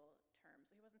individual terms.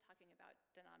 So he wasn't talking about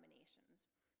denominations.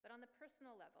 But on the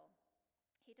personal level,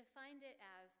 he defined it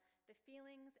as the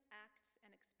feelings, acts, and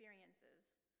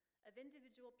experiences of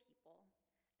individual people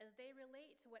as they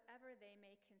relate to whatever they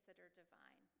may consider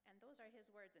divine. And those are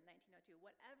his words in 1902,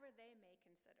 whatever they may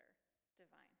consider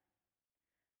divine.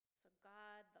 So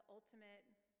God, the ultimate,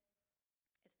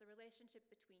 it's the relationship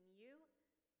between you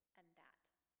and that,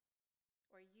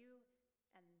 or you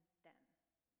and them.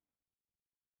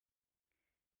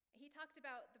 He talked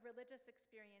about the religious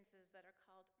experiences that are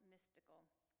called mystical.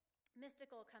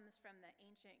 Mystical comes from the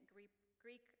ancient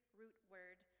Greek root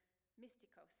word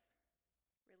mystikos,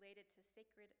 related to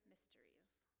sacred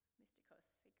mysteries. Mystikos,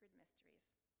 sacred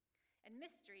mysteries. And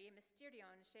mystery,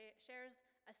 mysterion, shares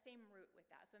a same root with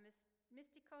that. So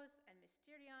mystikos and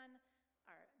mysterion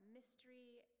are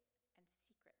mystery and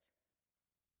secret.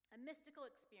 A mystical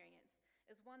experience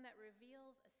is one that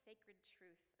reveals a sacred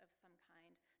truth of some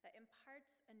kind, that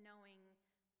imparts a knowing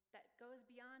that goes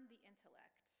beyond the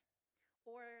intellect,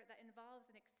 or that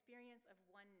involves an experience of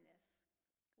oneness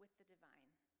with the divine.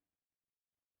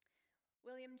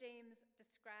 William James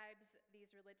describes these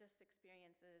religious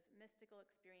experiences, mystical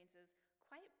experiences,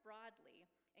 quite broadly,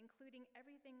 including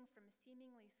everything from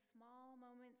seemingly small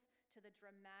moments to the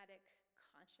dramatic,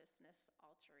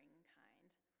 consciousness-altering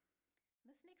kind. And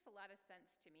this makes a lot of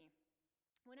sense to me.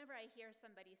 Whenever I hear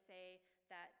somebody say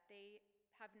that they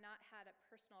have not had a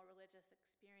personal religious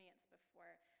experience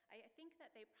before, I think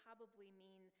that they probably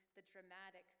mean the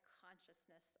dramatic,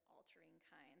 consciousness-altering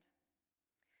kind.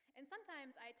 And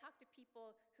sometimes I talk to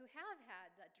people who have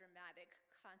had that dramatic,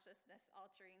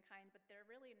 consciousness-altering kind, but they're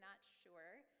really not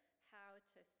sure how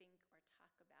to think or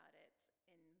talk about it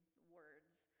in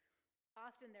words.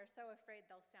 Often they're so afraid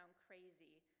they'll sound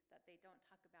crazy that they don't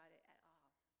talk about it at all.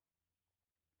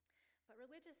 But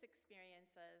religious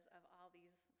experiences of all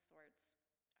these sorts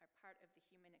are part of the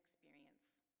human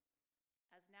experience,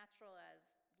 as natural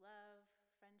as love,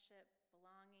 friendship,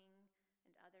 belonging,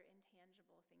 and other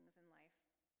intangible things in life.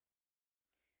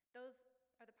 Those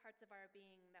are the parts of our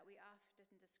being that we often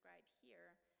describe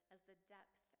here as the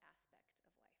depth aspect of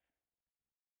life.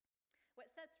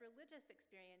 What sets religious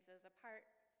experiences apart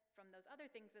from those other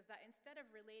things is that instead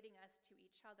of relating us to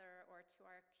each other or to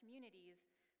our communities,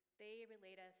 they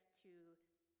relate us to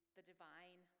the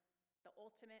divine, the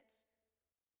ultimate,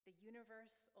 the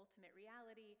universe, ultimate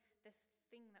reality, this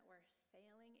thing that we're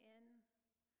sailing in,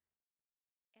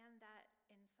 and that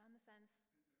in some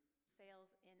sense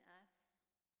sails in us,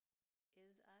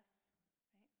 is us,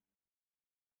 right?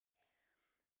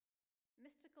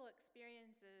 Mystical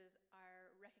experiences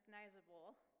are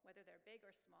recognizable, whether they're big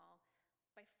or small,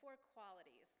 by 4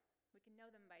 qualities. We can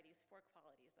know them by these 4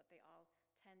 qualities that they all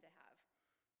tend to have.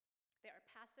 They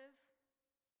are passive,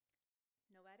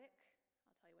 noetic,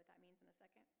 I'll tell you what that means in a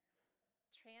second,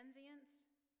 transient,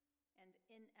 and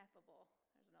ineffable.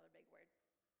 There's another big word.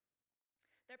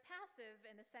 They're passive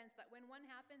in the sense that when one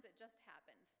happens, it just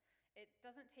happens. It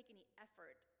doesn't take any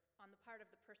effort on the part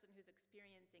of the person who's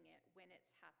experiencing it when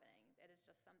it's happening. It is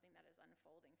just something that is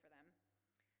unfolding for them.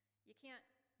 You can't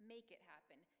make it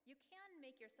happen. You can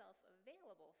make yourself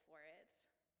available for it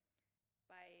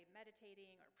by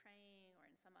meditating or praying or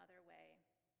in some other way,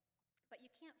 but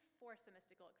you can't force a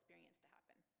mystical experience to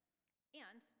happen.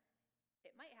 And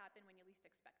it might happen when you least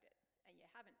expect it, and you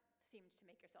haven't seemed to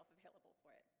make yourself available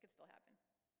for it. It could still happen.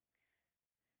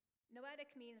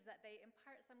 Noetic means that they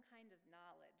impart some kind of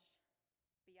knowledge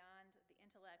beyond the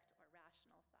intellect or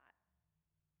rational thought.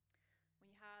 When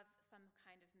you have some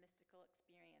kind of mystical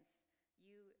experience,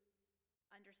 you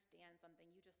understand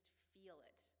something, you just feel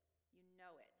it, you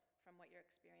know it from what you're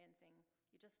experiencing,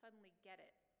 you just suddenly get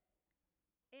it.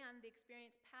 And the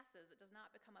experience passes. It does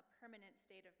not become a permanent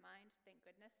state of mind. Thank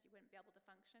goodness, you wouldn't be able to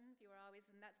function if you were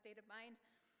always in that state of mind.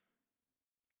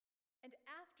 And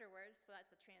afterward, so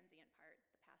that's the transient part,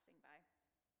 the passing by.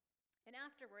 And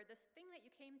afterward, this thing that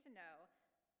you came to know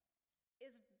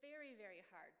is very, very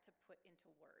hard to put into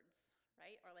words,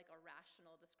 right? Or like a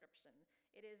rational description.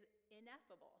 It is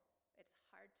ineffable. It's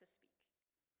hard to speak.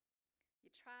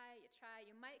 You try,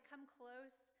 you might come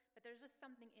close, but there's just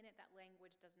something in it that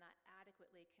language does not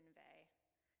adequately convey.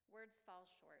 Words fall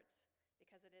short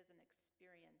because it is an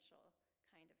experiential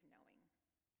kind of knowing.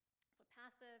 So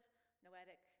passive,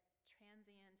 noetic,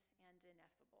 transient, and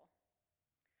ineffable.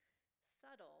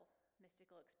 Subtle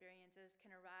mystical experiences can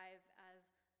arrive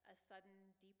as a sudden,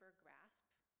 deeper grasp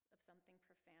of something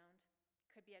profound.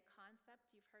 It could be a concept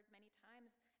you've heard many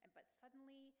times, but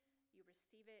suddenly you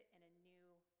receive it in a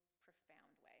new,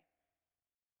 profound way.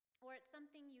 Or it's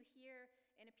something you hear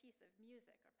in a piece of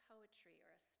music or poetry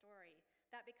or a story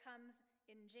that becomes,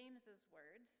 in James's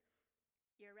words,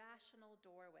 irrational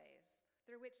doorways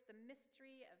through which the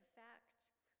mystery of fact,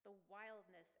 the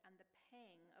wildness, and the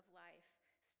pang of life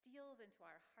steals into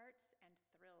our hearts and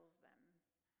thrills them.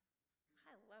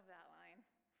 I love that line.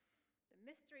 The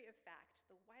mystery of fact,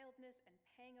 the wildness and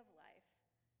pang of life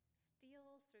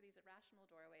steals through these irrational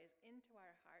doorways into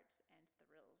our hearts and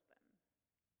thrills them.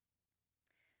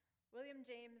 William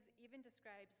James even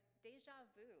describes déjà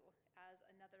vu as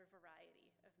another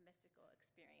variety of mystical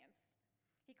experience.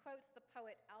 He quotes the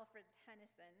poet Alfred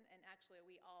Tennyson, and actually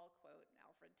we all quote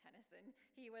Alfred Tennyson.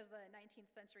 He was the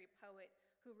 19th century poet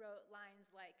who wrote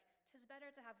lines like, "'Tis better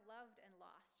to have loved and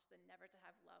lost than never to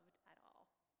have loved at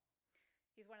all."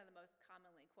 He's one of the most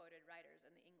commonly quoted writers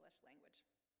in the English language.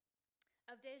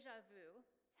 Of déjà vu,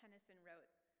 Tennyson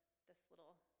wrote this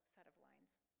little set of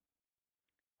lines.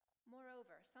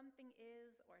 "Moreover, something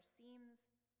is or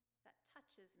seems that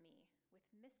touches me with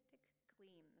mystic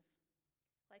gleams,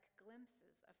 like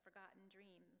glimpses of forgotten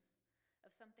dreams,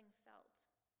 of something felt,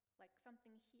 like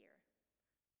something here,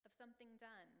 of something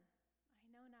done, I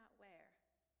know not where,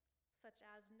 such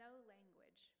as no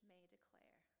language may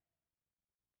declare."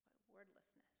 What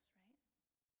wordlessness, right?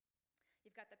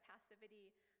 You've got the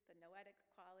passivity, the noetic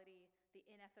quality, the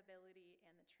ineffability,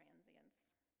 and the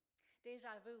transience.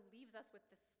 Déjà vu leaves us with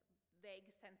this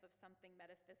vague sense of something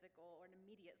metaphysical or an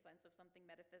immediate sense of something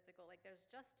metaphysical, like there's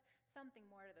just something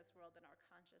more to this world than our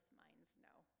conscious minds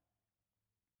know.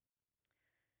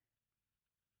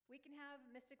 We can have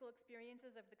mystical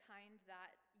experiences of the kind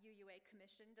that UUA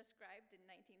Commission described in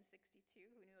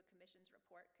 1962. Who knew a commission's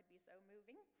report could be so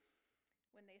moving?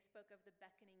 When they spoke of the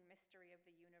beckoning mystery of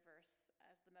the universe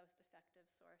as the most effective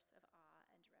source of awe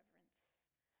and reverence.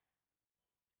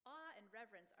 Awe and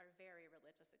reverence are very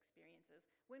religious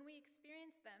experiences. When we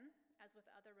experience them, as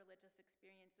with other religious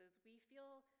experiences, we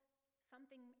feel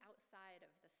something outside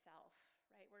of the self,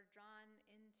 right? We're drawn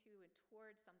into and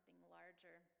towards something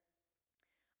larger.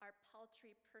 Our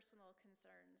paltry personal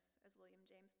concerns, as William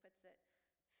James puts it,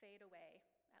 fade away,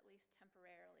 at least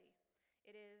temporarily.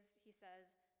 It is, he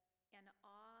says, an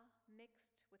awe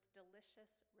mixed with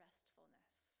delicious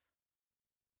restfulness.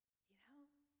 You know?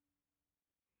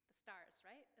 The stars,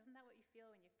 right? Isn't that what you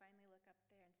feel when you finally look up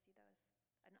there and see those?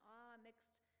 An awe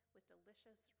mixed with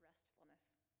delicious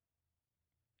restfulness.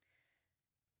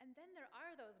 And then there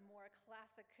are those more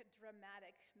classic,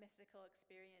 dramatic, mystical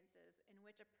experiences in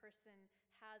which a person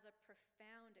has a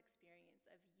profound experience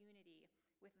of unity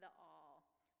with the all,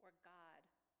 or God.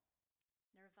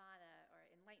 Nirvana, or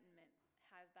enlightenment,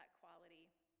 has that quality.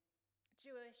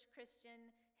 Jewish,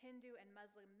 Christian, Hindu, and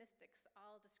Muslim mystics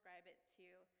all describe it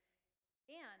too.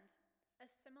 And a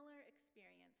similar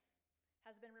experience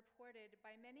has been reported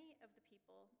by many of the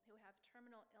people who have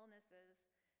terminal illnesses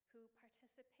who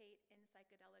participate in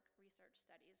psychedelic research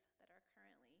studies that are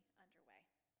currently underway.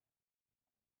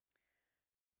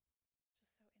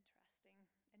 Just so interesting.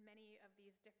 And many of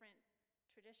these different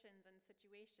traditions and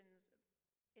situations,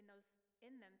 in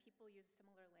them, people use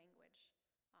similar language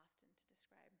often to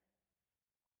describe.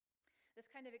 This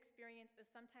kind of experience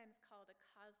is sometimes called a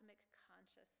cosmic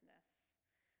consciousness.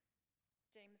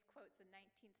 James quotes a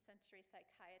 19th century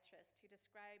psychiatrist who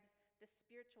describes the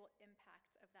spiritual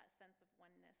impact of that sense of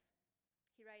oneness.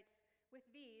 He writes, "With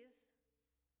these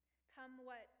come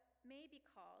what may be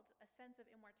called a sense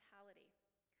of immortality,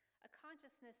 a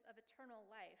consciousness of eternal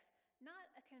life,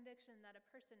 not a conviction that a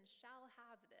person shall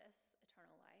have this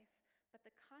eternal life, but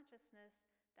the consciousness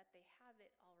that they have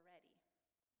it already."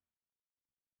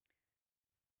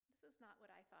 This is not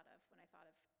what I thought of when I thought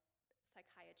of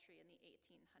psychiatry in the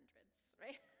 1800s,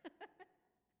 right?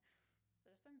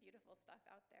 There's some beautiful stuff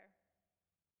out there.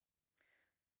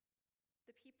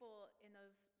 The people in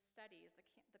those studies, the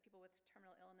people with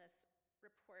terminal illness,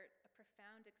 report a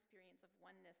profound experience of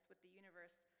oneness with the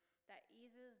universe that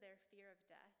eases their fear of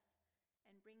death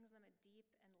and brings them a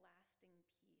deep and lasting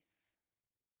peace.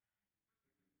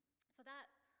 So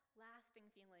that lasting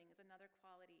feeling is another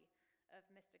quality of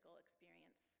mystical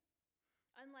experience.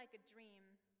 Unlike a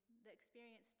dream, the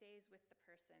experience stays with the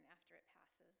person after it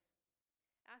passes.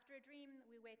 After a dream,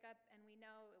 we wake up and we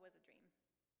know it was a dream.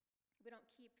 We don't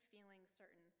keep feeling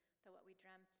certain that what we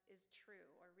dreamt is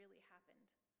true or really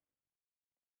happened.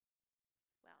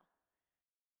 Well,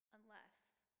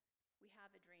 unless we have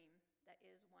a dream that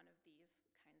is one of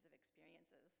these kinds of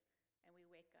experiences, and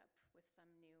we wake up with some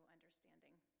new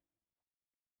understanding.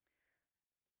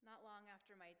 Not long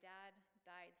after my dad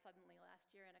died suddenly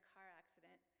last year in a car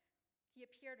accident, he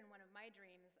appeared in one of my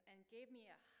dreams and gave me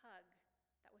a hug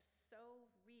that was so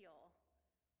real.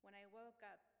 When I woke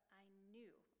up, I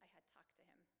knew I had talked to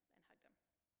him and hugged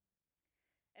him.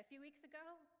 A few weeks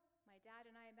ago, my dad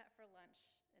and I met for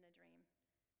lunch in a dream,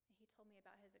 and he told me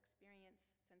about his experience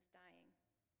since dying.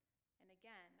 And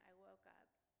again, I woke up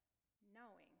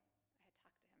knowing I had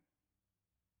talked to him.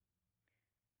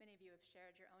 Many of you have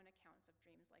shared your own accounts of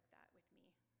dreams like that with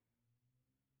me.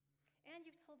 And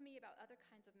you've told me about other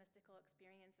kinds of mystical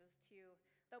experiences too,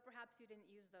 though perhaps you didn't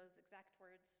use those exact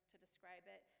words to describe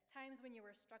it. Times when you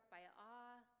were struck by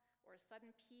awe or a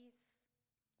sudden peace,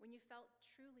 when you felt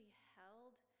truly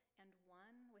held and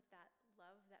one with that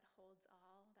love that holds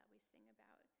all that we sing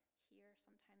about here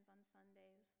sometimes on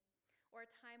Sundays. Or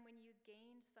a time when you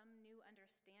gained some new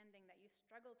understanding that you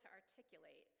struggled to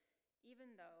articulate,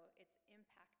 even though its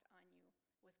impact on you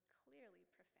was clearly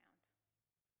profound.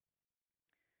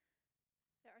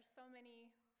 There are so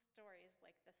many stories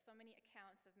like this, so many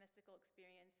accounts of mystical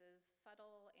experiences,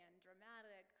 subtle and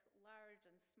dramatic, large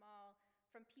and small,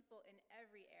 from people in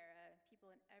every era,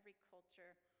 people in every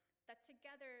culture, that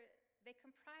together they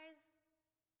comprise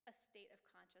a state of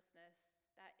consciousness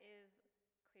that is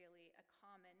clearly a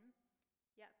common,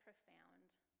 yet profound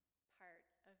part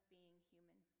of being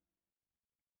human.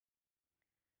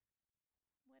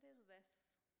 What is this?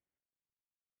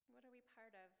 What are we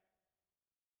part of?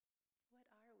 What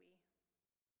are we?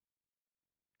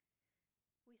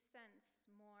 We sense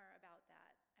more about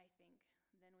that, I think,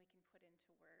 than we can put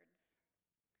into words,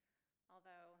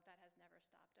 although that has never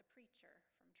stopped a preacher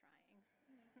from trying.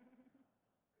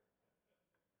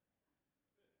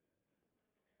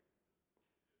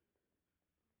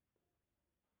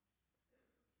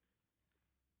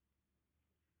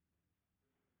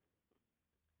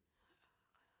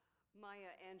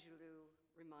 Maya Angelou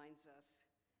reminds us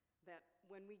that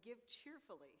when we give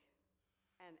cheerfully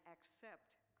and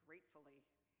accept gratefully,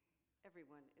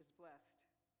 everyone is blessed.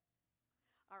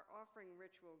 Our offering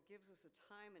ritual gives us a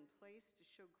time and place to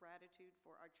show gratitude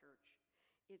for our church,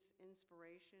 its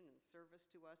inspiration and service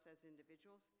to us as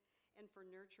individuals, and for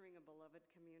nurturing a beloved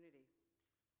community.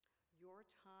 Your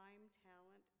time,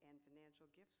 talent, and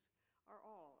financial gifts are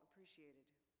all appreciated.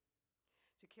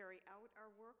 To carry out our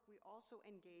work, we also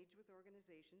engage with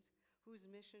organizations whose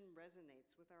mission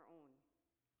resonates with our own.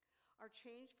 Our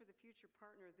Change for the Future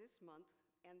partner this month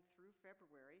and through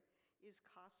February is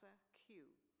Casa Q,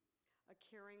 a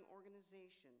caring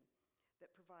organization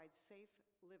that provides safe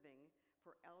living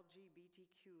for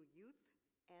LGBTQ youth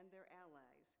and their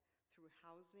allies through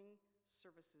housing,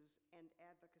 services, and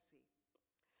advocacy.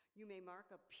 You may mark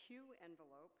a pew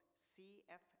envelope,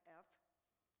 CFF,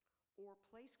 or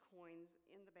place coins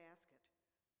in the basket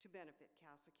to benefit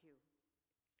Casa Q.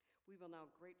 We will now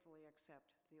gratefully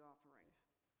accept the offering.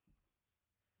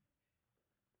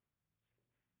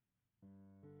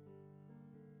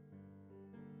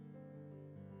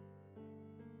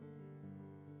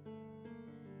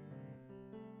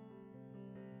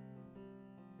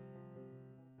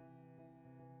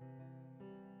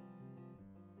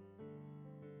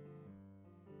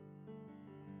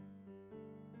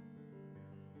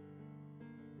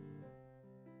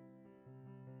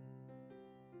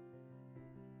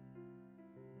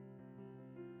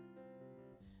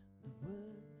 The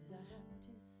words I have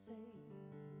to say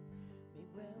may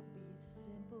well be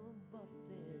simple, but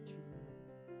they're true.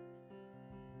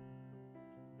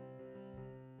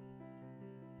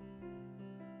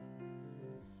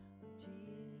 Till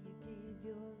you give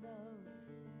your love,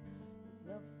 there's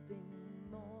nothing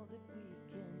more that we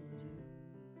can do.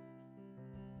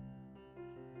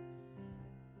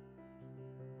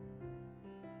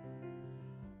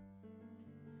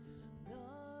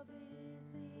 Love is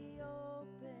the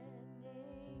opening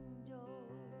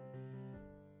door.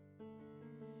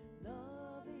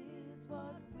 Love is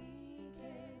what we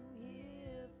came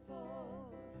here for.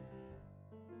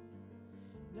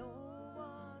 No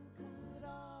one could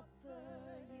offer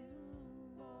you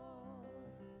more.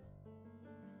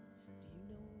 Do you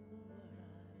know what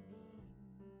I mean?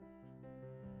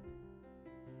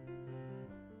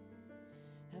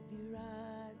 Have your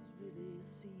eyes really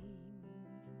seen?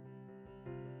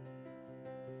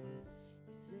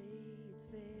 You say it's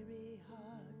very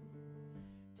hard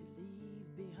to leave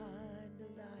behind the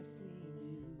life we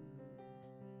knew.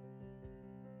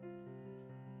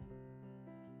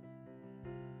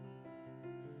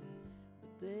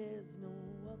 But there's no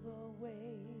other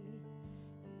way,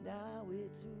 and now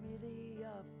it's really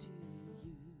up to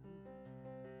you.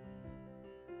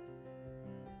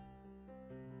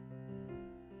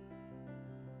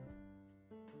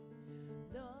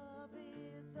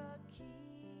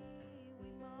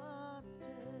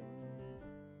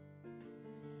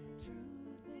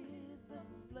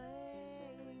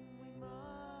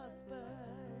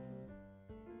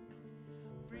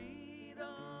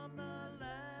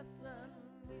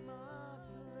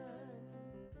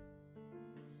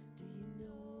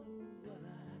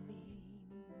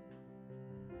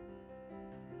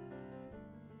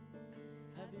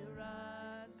 Have your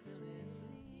eyes really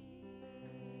seen?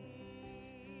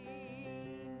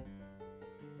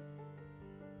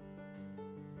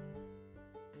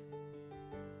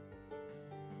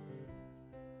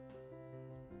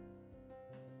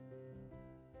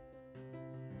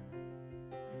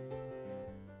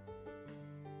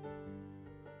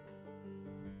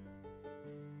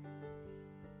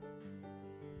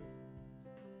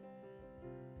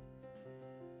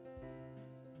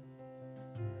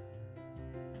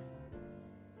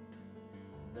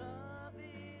 Love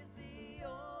is the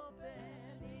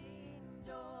opening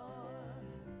door.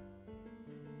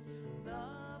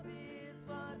 Love is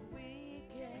what we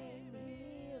came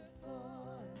here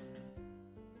for.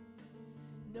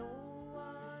 No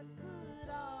one could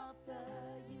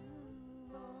offer you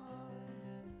more.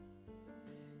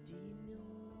 Do you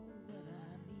know what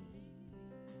I mean?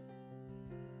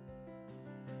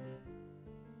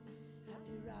 Have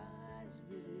your eyes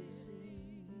really seen?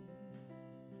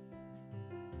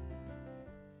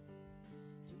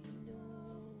 Do you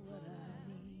know what I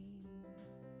mean?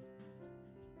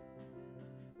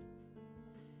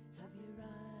 Have your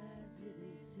eyes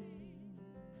really seen?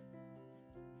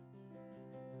 Know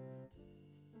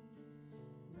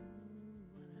what I mean?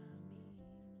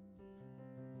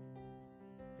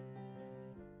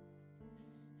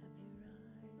 Have your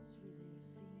eyes really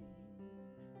seen?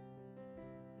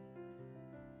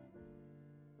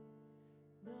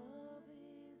 Love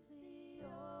is the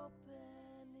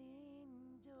opening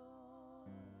door.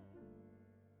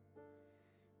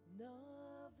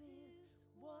 Love is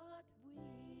what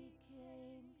we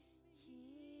came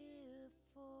here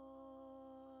for.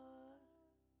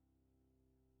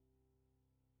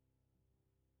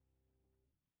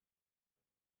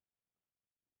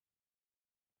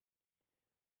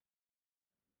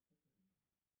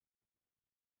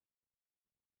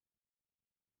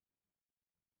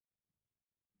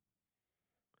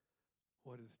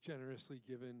 What is generously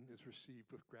given is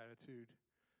received with gratitude.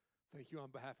 Thank you on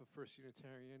behalf of First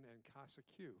Unitarian and Casa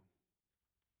Q.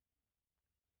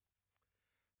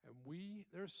 And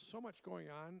there's so much going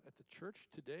on at the church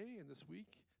today and this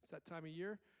week. It's that time of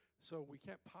year, so we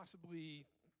can't possibly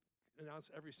announce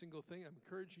every single thing. I'm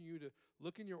encouraging you to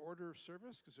look in your order of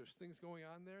service because there's things going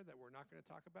on there that we're not going to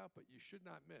talk about, but you should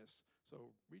not miss.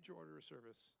 So read your order of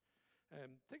service.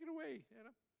 And take it away,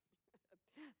 Anna.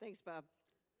 Thanks, Bob.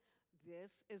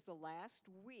 This is the last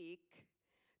week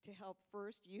to help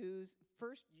First UU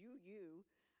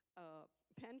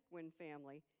Penguin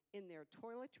family in their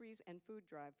toiletries and food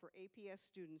drive for APS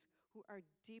students who are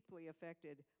deeply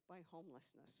affected by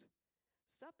homelessness.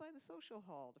 Stop by the social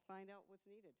hall to find out what's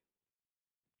needed.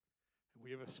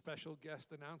 We have a special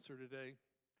guest announcer today.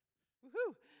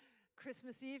 Woohoo!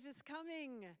 Christmas Eve is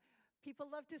coming. People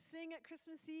love to sing at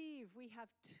Christmas Eve. We have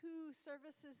 2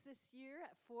 services this year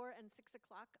at 4 and 6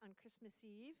 o'clock on Christmas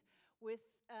Eve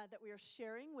that we are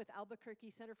sharing with Albuquerque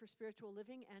Center for Spiritual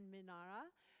Living and Minara.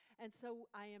 And so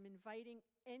I am inviting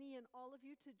any and all of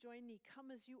you to join the Come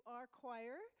As You Are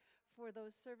choir for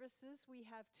those services. We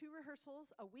have 2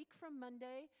 rehearsals a week from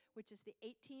Monday, which is the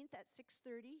 18th at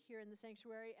 6:30 here in the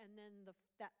sanctuary, and then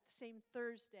that same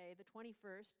Thursday, the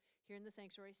 21st, here in the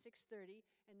sanctuary, 6:30,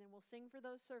 and then we'll sing for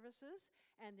those services,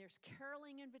 and there's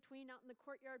caroling in between out in the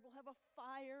courtyard. We'll have a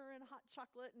fire and hot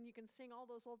chocolate, and you can sing all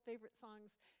those old favorite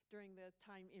songs during the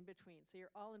time in between. So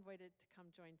you're all invited to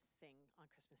come join sing on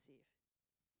Christmas Eve.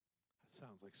 That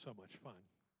sounds like so much fun.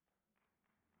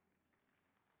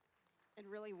 And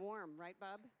really warm, right,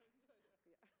 Bob?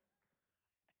 Yeah.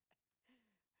 Okay.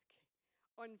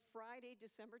 On Friday,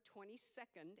 December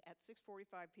 22nd at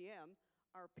 6:45 p.m.,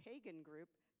 our pagan group,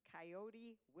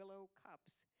 Coyote Willow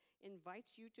Cups,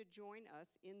 invites you to join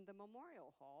us in the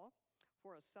Memorial Hall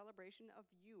for a celebration of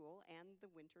Yule and the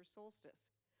winter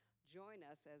solstice. Join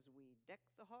us as we deck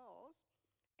the halls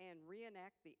and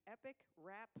reenact the epic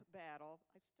rap battle.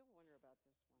 I still wonder about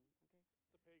this one,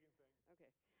 okay? It's a pagan thing.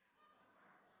 Okay.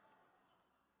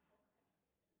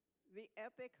 The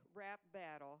epic rap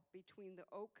battle between the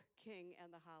Oak King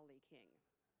and the Holly King.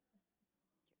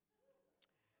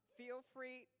 Feel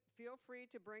free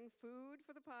to bring food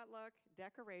for the potluck,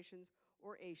 decorations,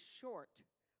 or a short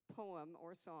poem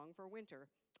or song for winter,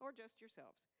 or just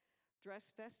yourselves.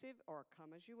 Dress festive or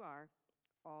come as you are,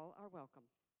 all are welcome.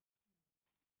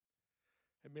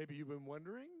 And maybe you've been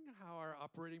wondering how our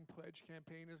operating pledge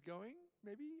campaign is going.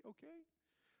 Maybe, okay.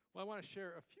 Well, I want to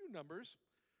share a few numbers.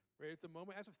 Right at the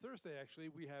moment, as of Thursday, actually,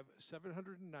 we have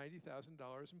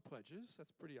 $790,000 in pledges.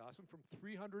 That's pretty awesome, from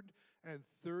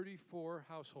 334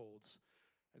 households.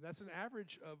 And that's an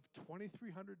average of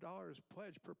 $2,300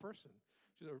 pledge per person,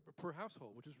 per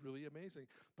household, which is really amazing.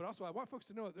 But also, I want folks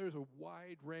to know that there's a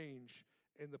wide range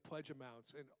in the pledge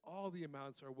amounts, and all the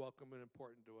amounts are welcome and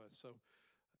important to us. So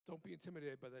don't be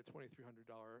intimidated by that $2,300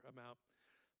 amount.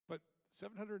 But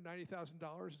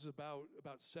 $790,000 is about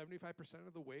 75%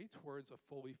 of the way towards a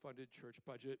fully funded church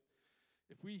budget.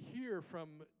 If we hear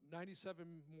from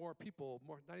 97 more people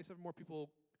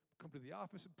come to the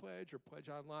office and pledge or pledge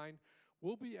online,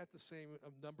 we'll be at the same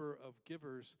number of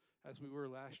givers as we were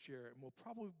last year, and we'll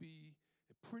probably be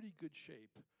in pretty good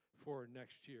shape for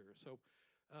next year. So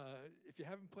if you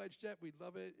haven't pledged yet, we'd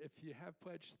love it. If you have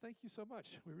pledged, thank you so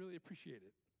much. We really appreciate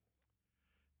it.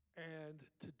 And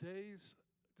today's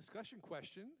discussion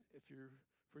question, if you're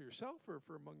for yourself or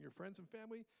for among your friends and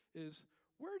family, is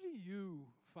where do you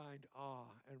find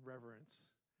awe and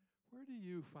reverence? Where do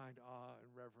you find awe and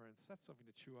reverence? That's something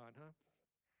to chew on, huh?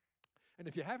 And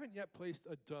if you haven't yet placed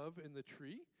a dove in the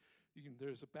tree,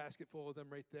 there's a basket full of them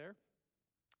right there.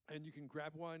 And you can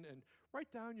grab one and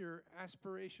write down your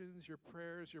aspirations, your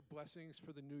prayers, your blessings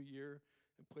for the new year,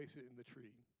 and place it in the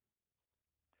tree.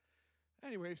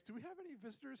 Anyways, do we have any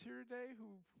visitors here today who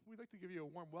we'd like to give you a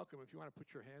warm welcome if you want to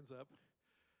put your hands up?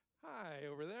 Hi,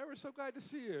 over there. We're so glad to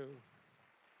see you.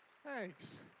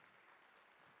 Thanks.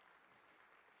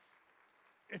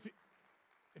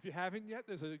 If you haven't yet,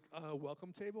 there's a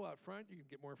welcome table out front. You can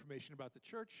get more information about the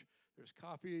church. There's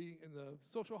coffee in the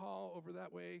social hall over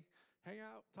that way. Hang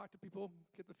out, talk to people,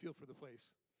 get the feel for the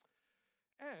place.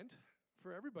 And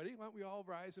for everybody, why don't we all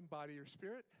rise and body your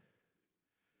spirit?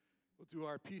 We'll do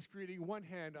our peace greeting, one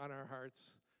hand on our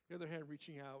hearts, the other hand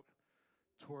reaching out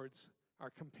towards our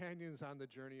companions on the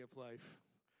journey of life,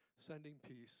 sending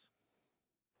peace.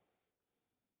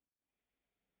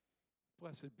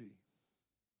 Blessed be.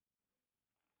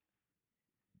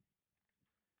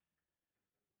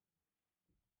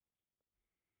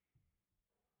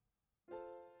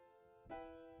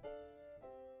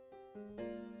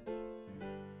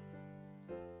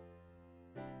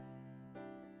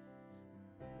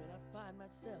 When I find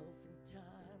myself in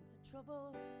times of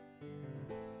trouble,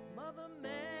 Mother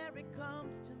Mary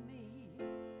comes to me,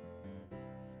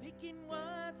 speaking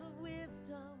words of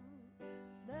wisdom,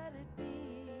 let it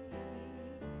be.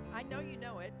 I know you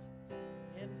know it.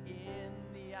 And in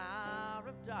the hour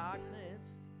of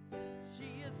darkness,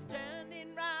 she is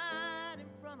standing right in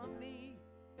front of me,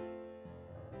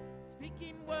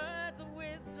 speaking words of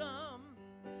wisdom,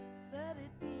 let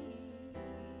it be.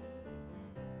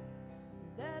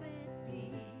 Let it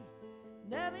be,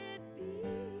 let it be,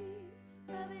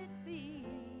 let it be,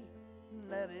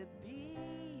 let it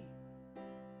be.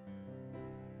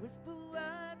 Whisper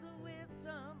words of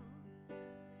wisdom,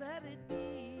 let it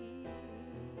be.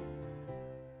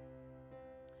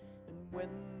 And when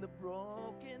the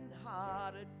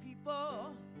broken-hearted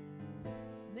people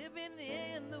living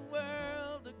in the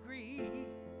world agree,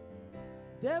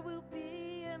 there will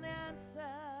be an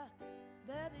answer,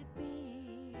 let it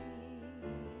be.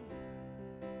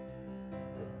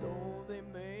 Though they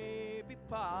may be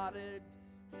parted,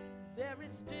 there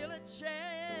is still a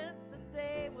chance that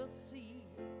they will see.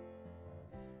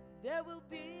 There will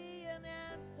be an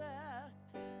answer,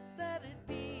 let it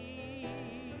be.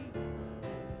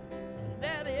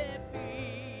 Let it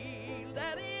be,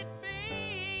 let it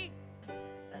be,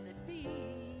 let it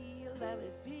be, let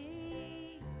it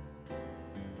be.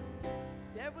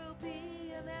 There will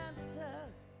be an answer,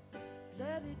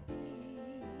 let it be.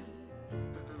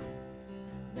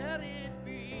 Let it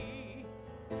be,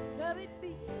 let it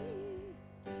be,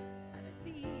 let it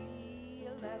be,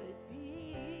 let it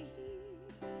be.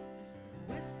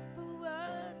 Whisper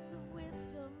words of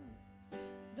wisdom,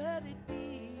 let it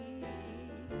be.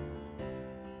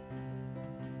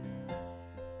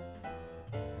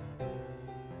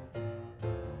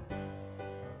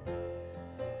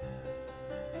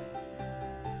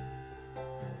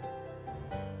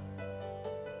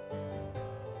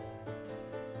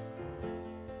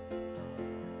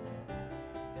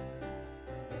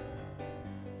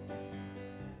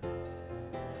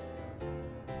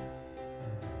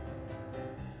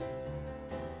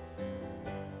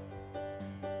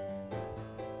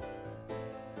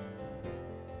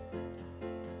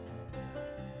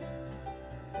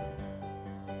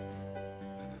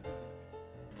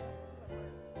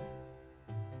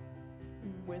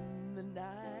 When the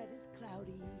night is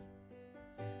cloudy,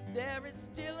 there is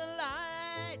still a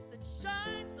light that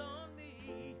shines on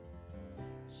me.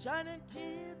 Shine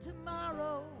until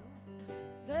tomorrow,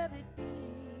 let it be.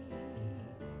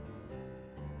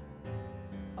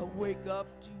 I wake up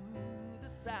to the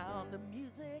sound of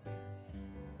music.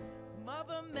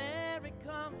 Mother Mary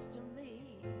comes to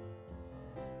me,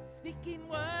 speaking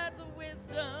words of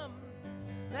wisdom,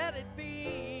 let it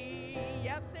be.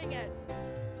 Yeah, sing it.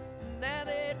 Let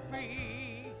it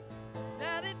be,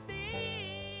 Let it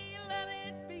be, let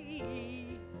it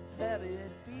be, let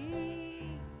it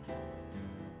be.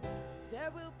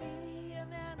 There will be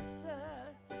an answer.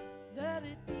 Let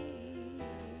it be.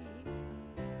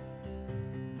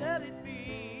 Let it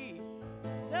be.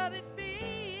 Let it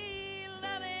be.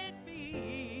 Let it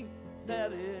be.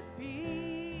 Let it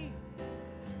be.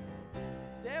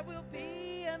 There will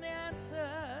be an answer.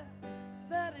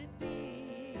 Let it be.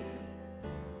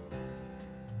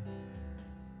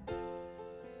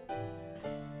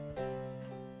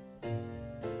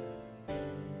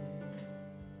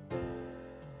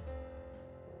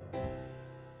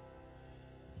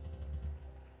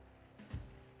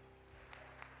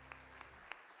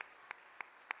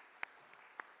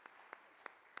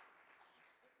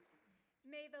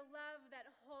 May the love that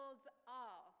holds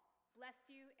all bless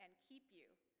you and keep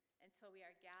you until we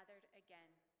are gathered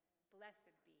again.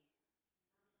 Blessed be.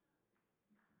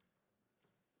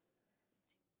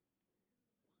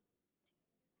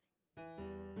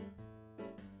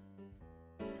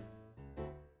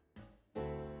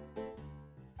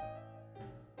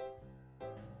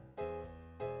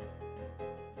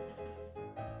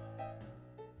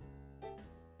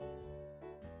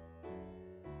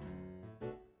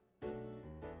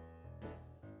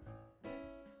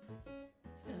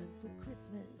 It's time for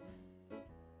Christmas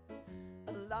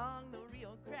along the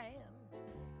Rio Grande.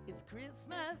 It's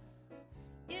Christmas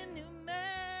in New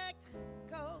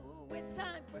Mexico. It's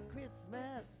time for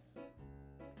Christmas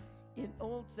in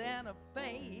old Santa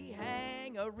Fe.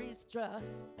 Hang a ristra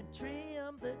and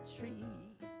trim the tree.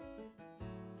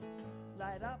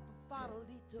 Light up a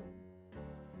farolito,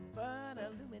 burn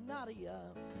illuminaria,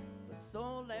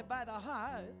 pozole by the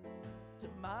hearth,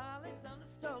 tamales on the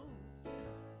stove.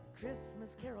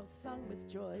 Christmas carols sung with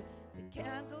joy, the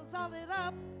candles all lit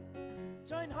up.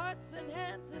 Join hearts and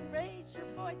hands and raise your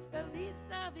voice. Feliz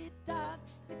Navidad.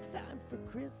 It's time for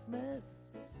Christmas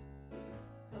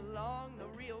along the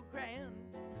Rio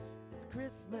Grande. It's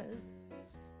Christmas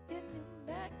in New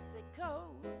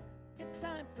Mexico. It's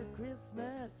time for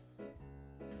Christmas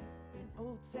in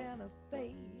old Santa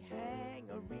Fe. Hang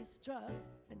a ristra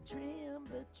and trim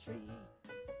the tree.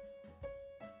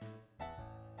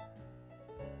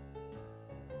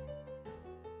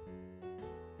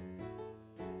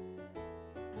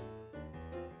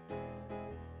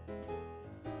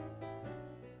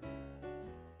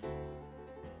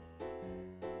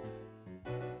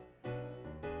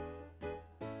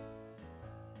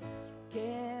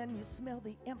 Can you smell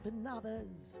the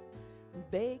empanadas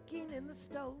baking in the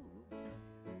stove?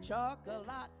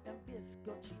 Chocolate and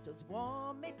bizcochitos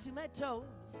warm me to my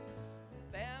toes.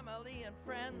 Family and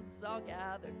friends all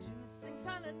gathered to sing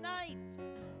Silent Night.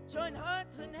 Join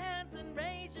hearts and hands and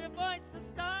raise your voice. The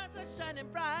stars are shining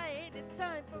bright. It's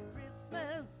time for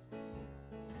Christmas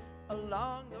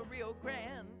along the Rio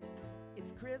Grande.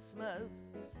 It's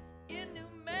Christmas in New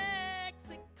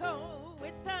Mexico.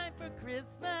 It's time for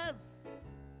Christmas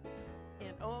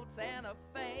in old Santa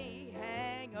Fe.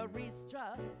 Hang a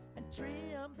ristra and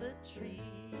trim the tree.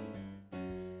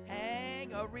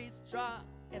 Hang a ristra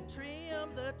and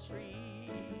trim the tree.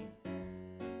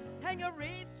 Hang a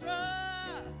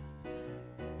ristra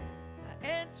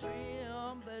and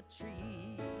trim the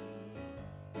tree.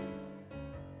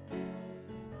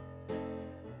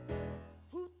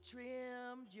 Who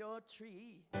trimmed your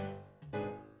tree?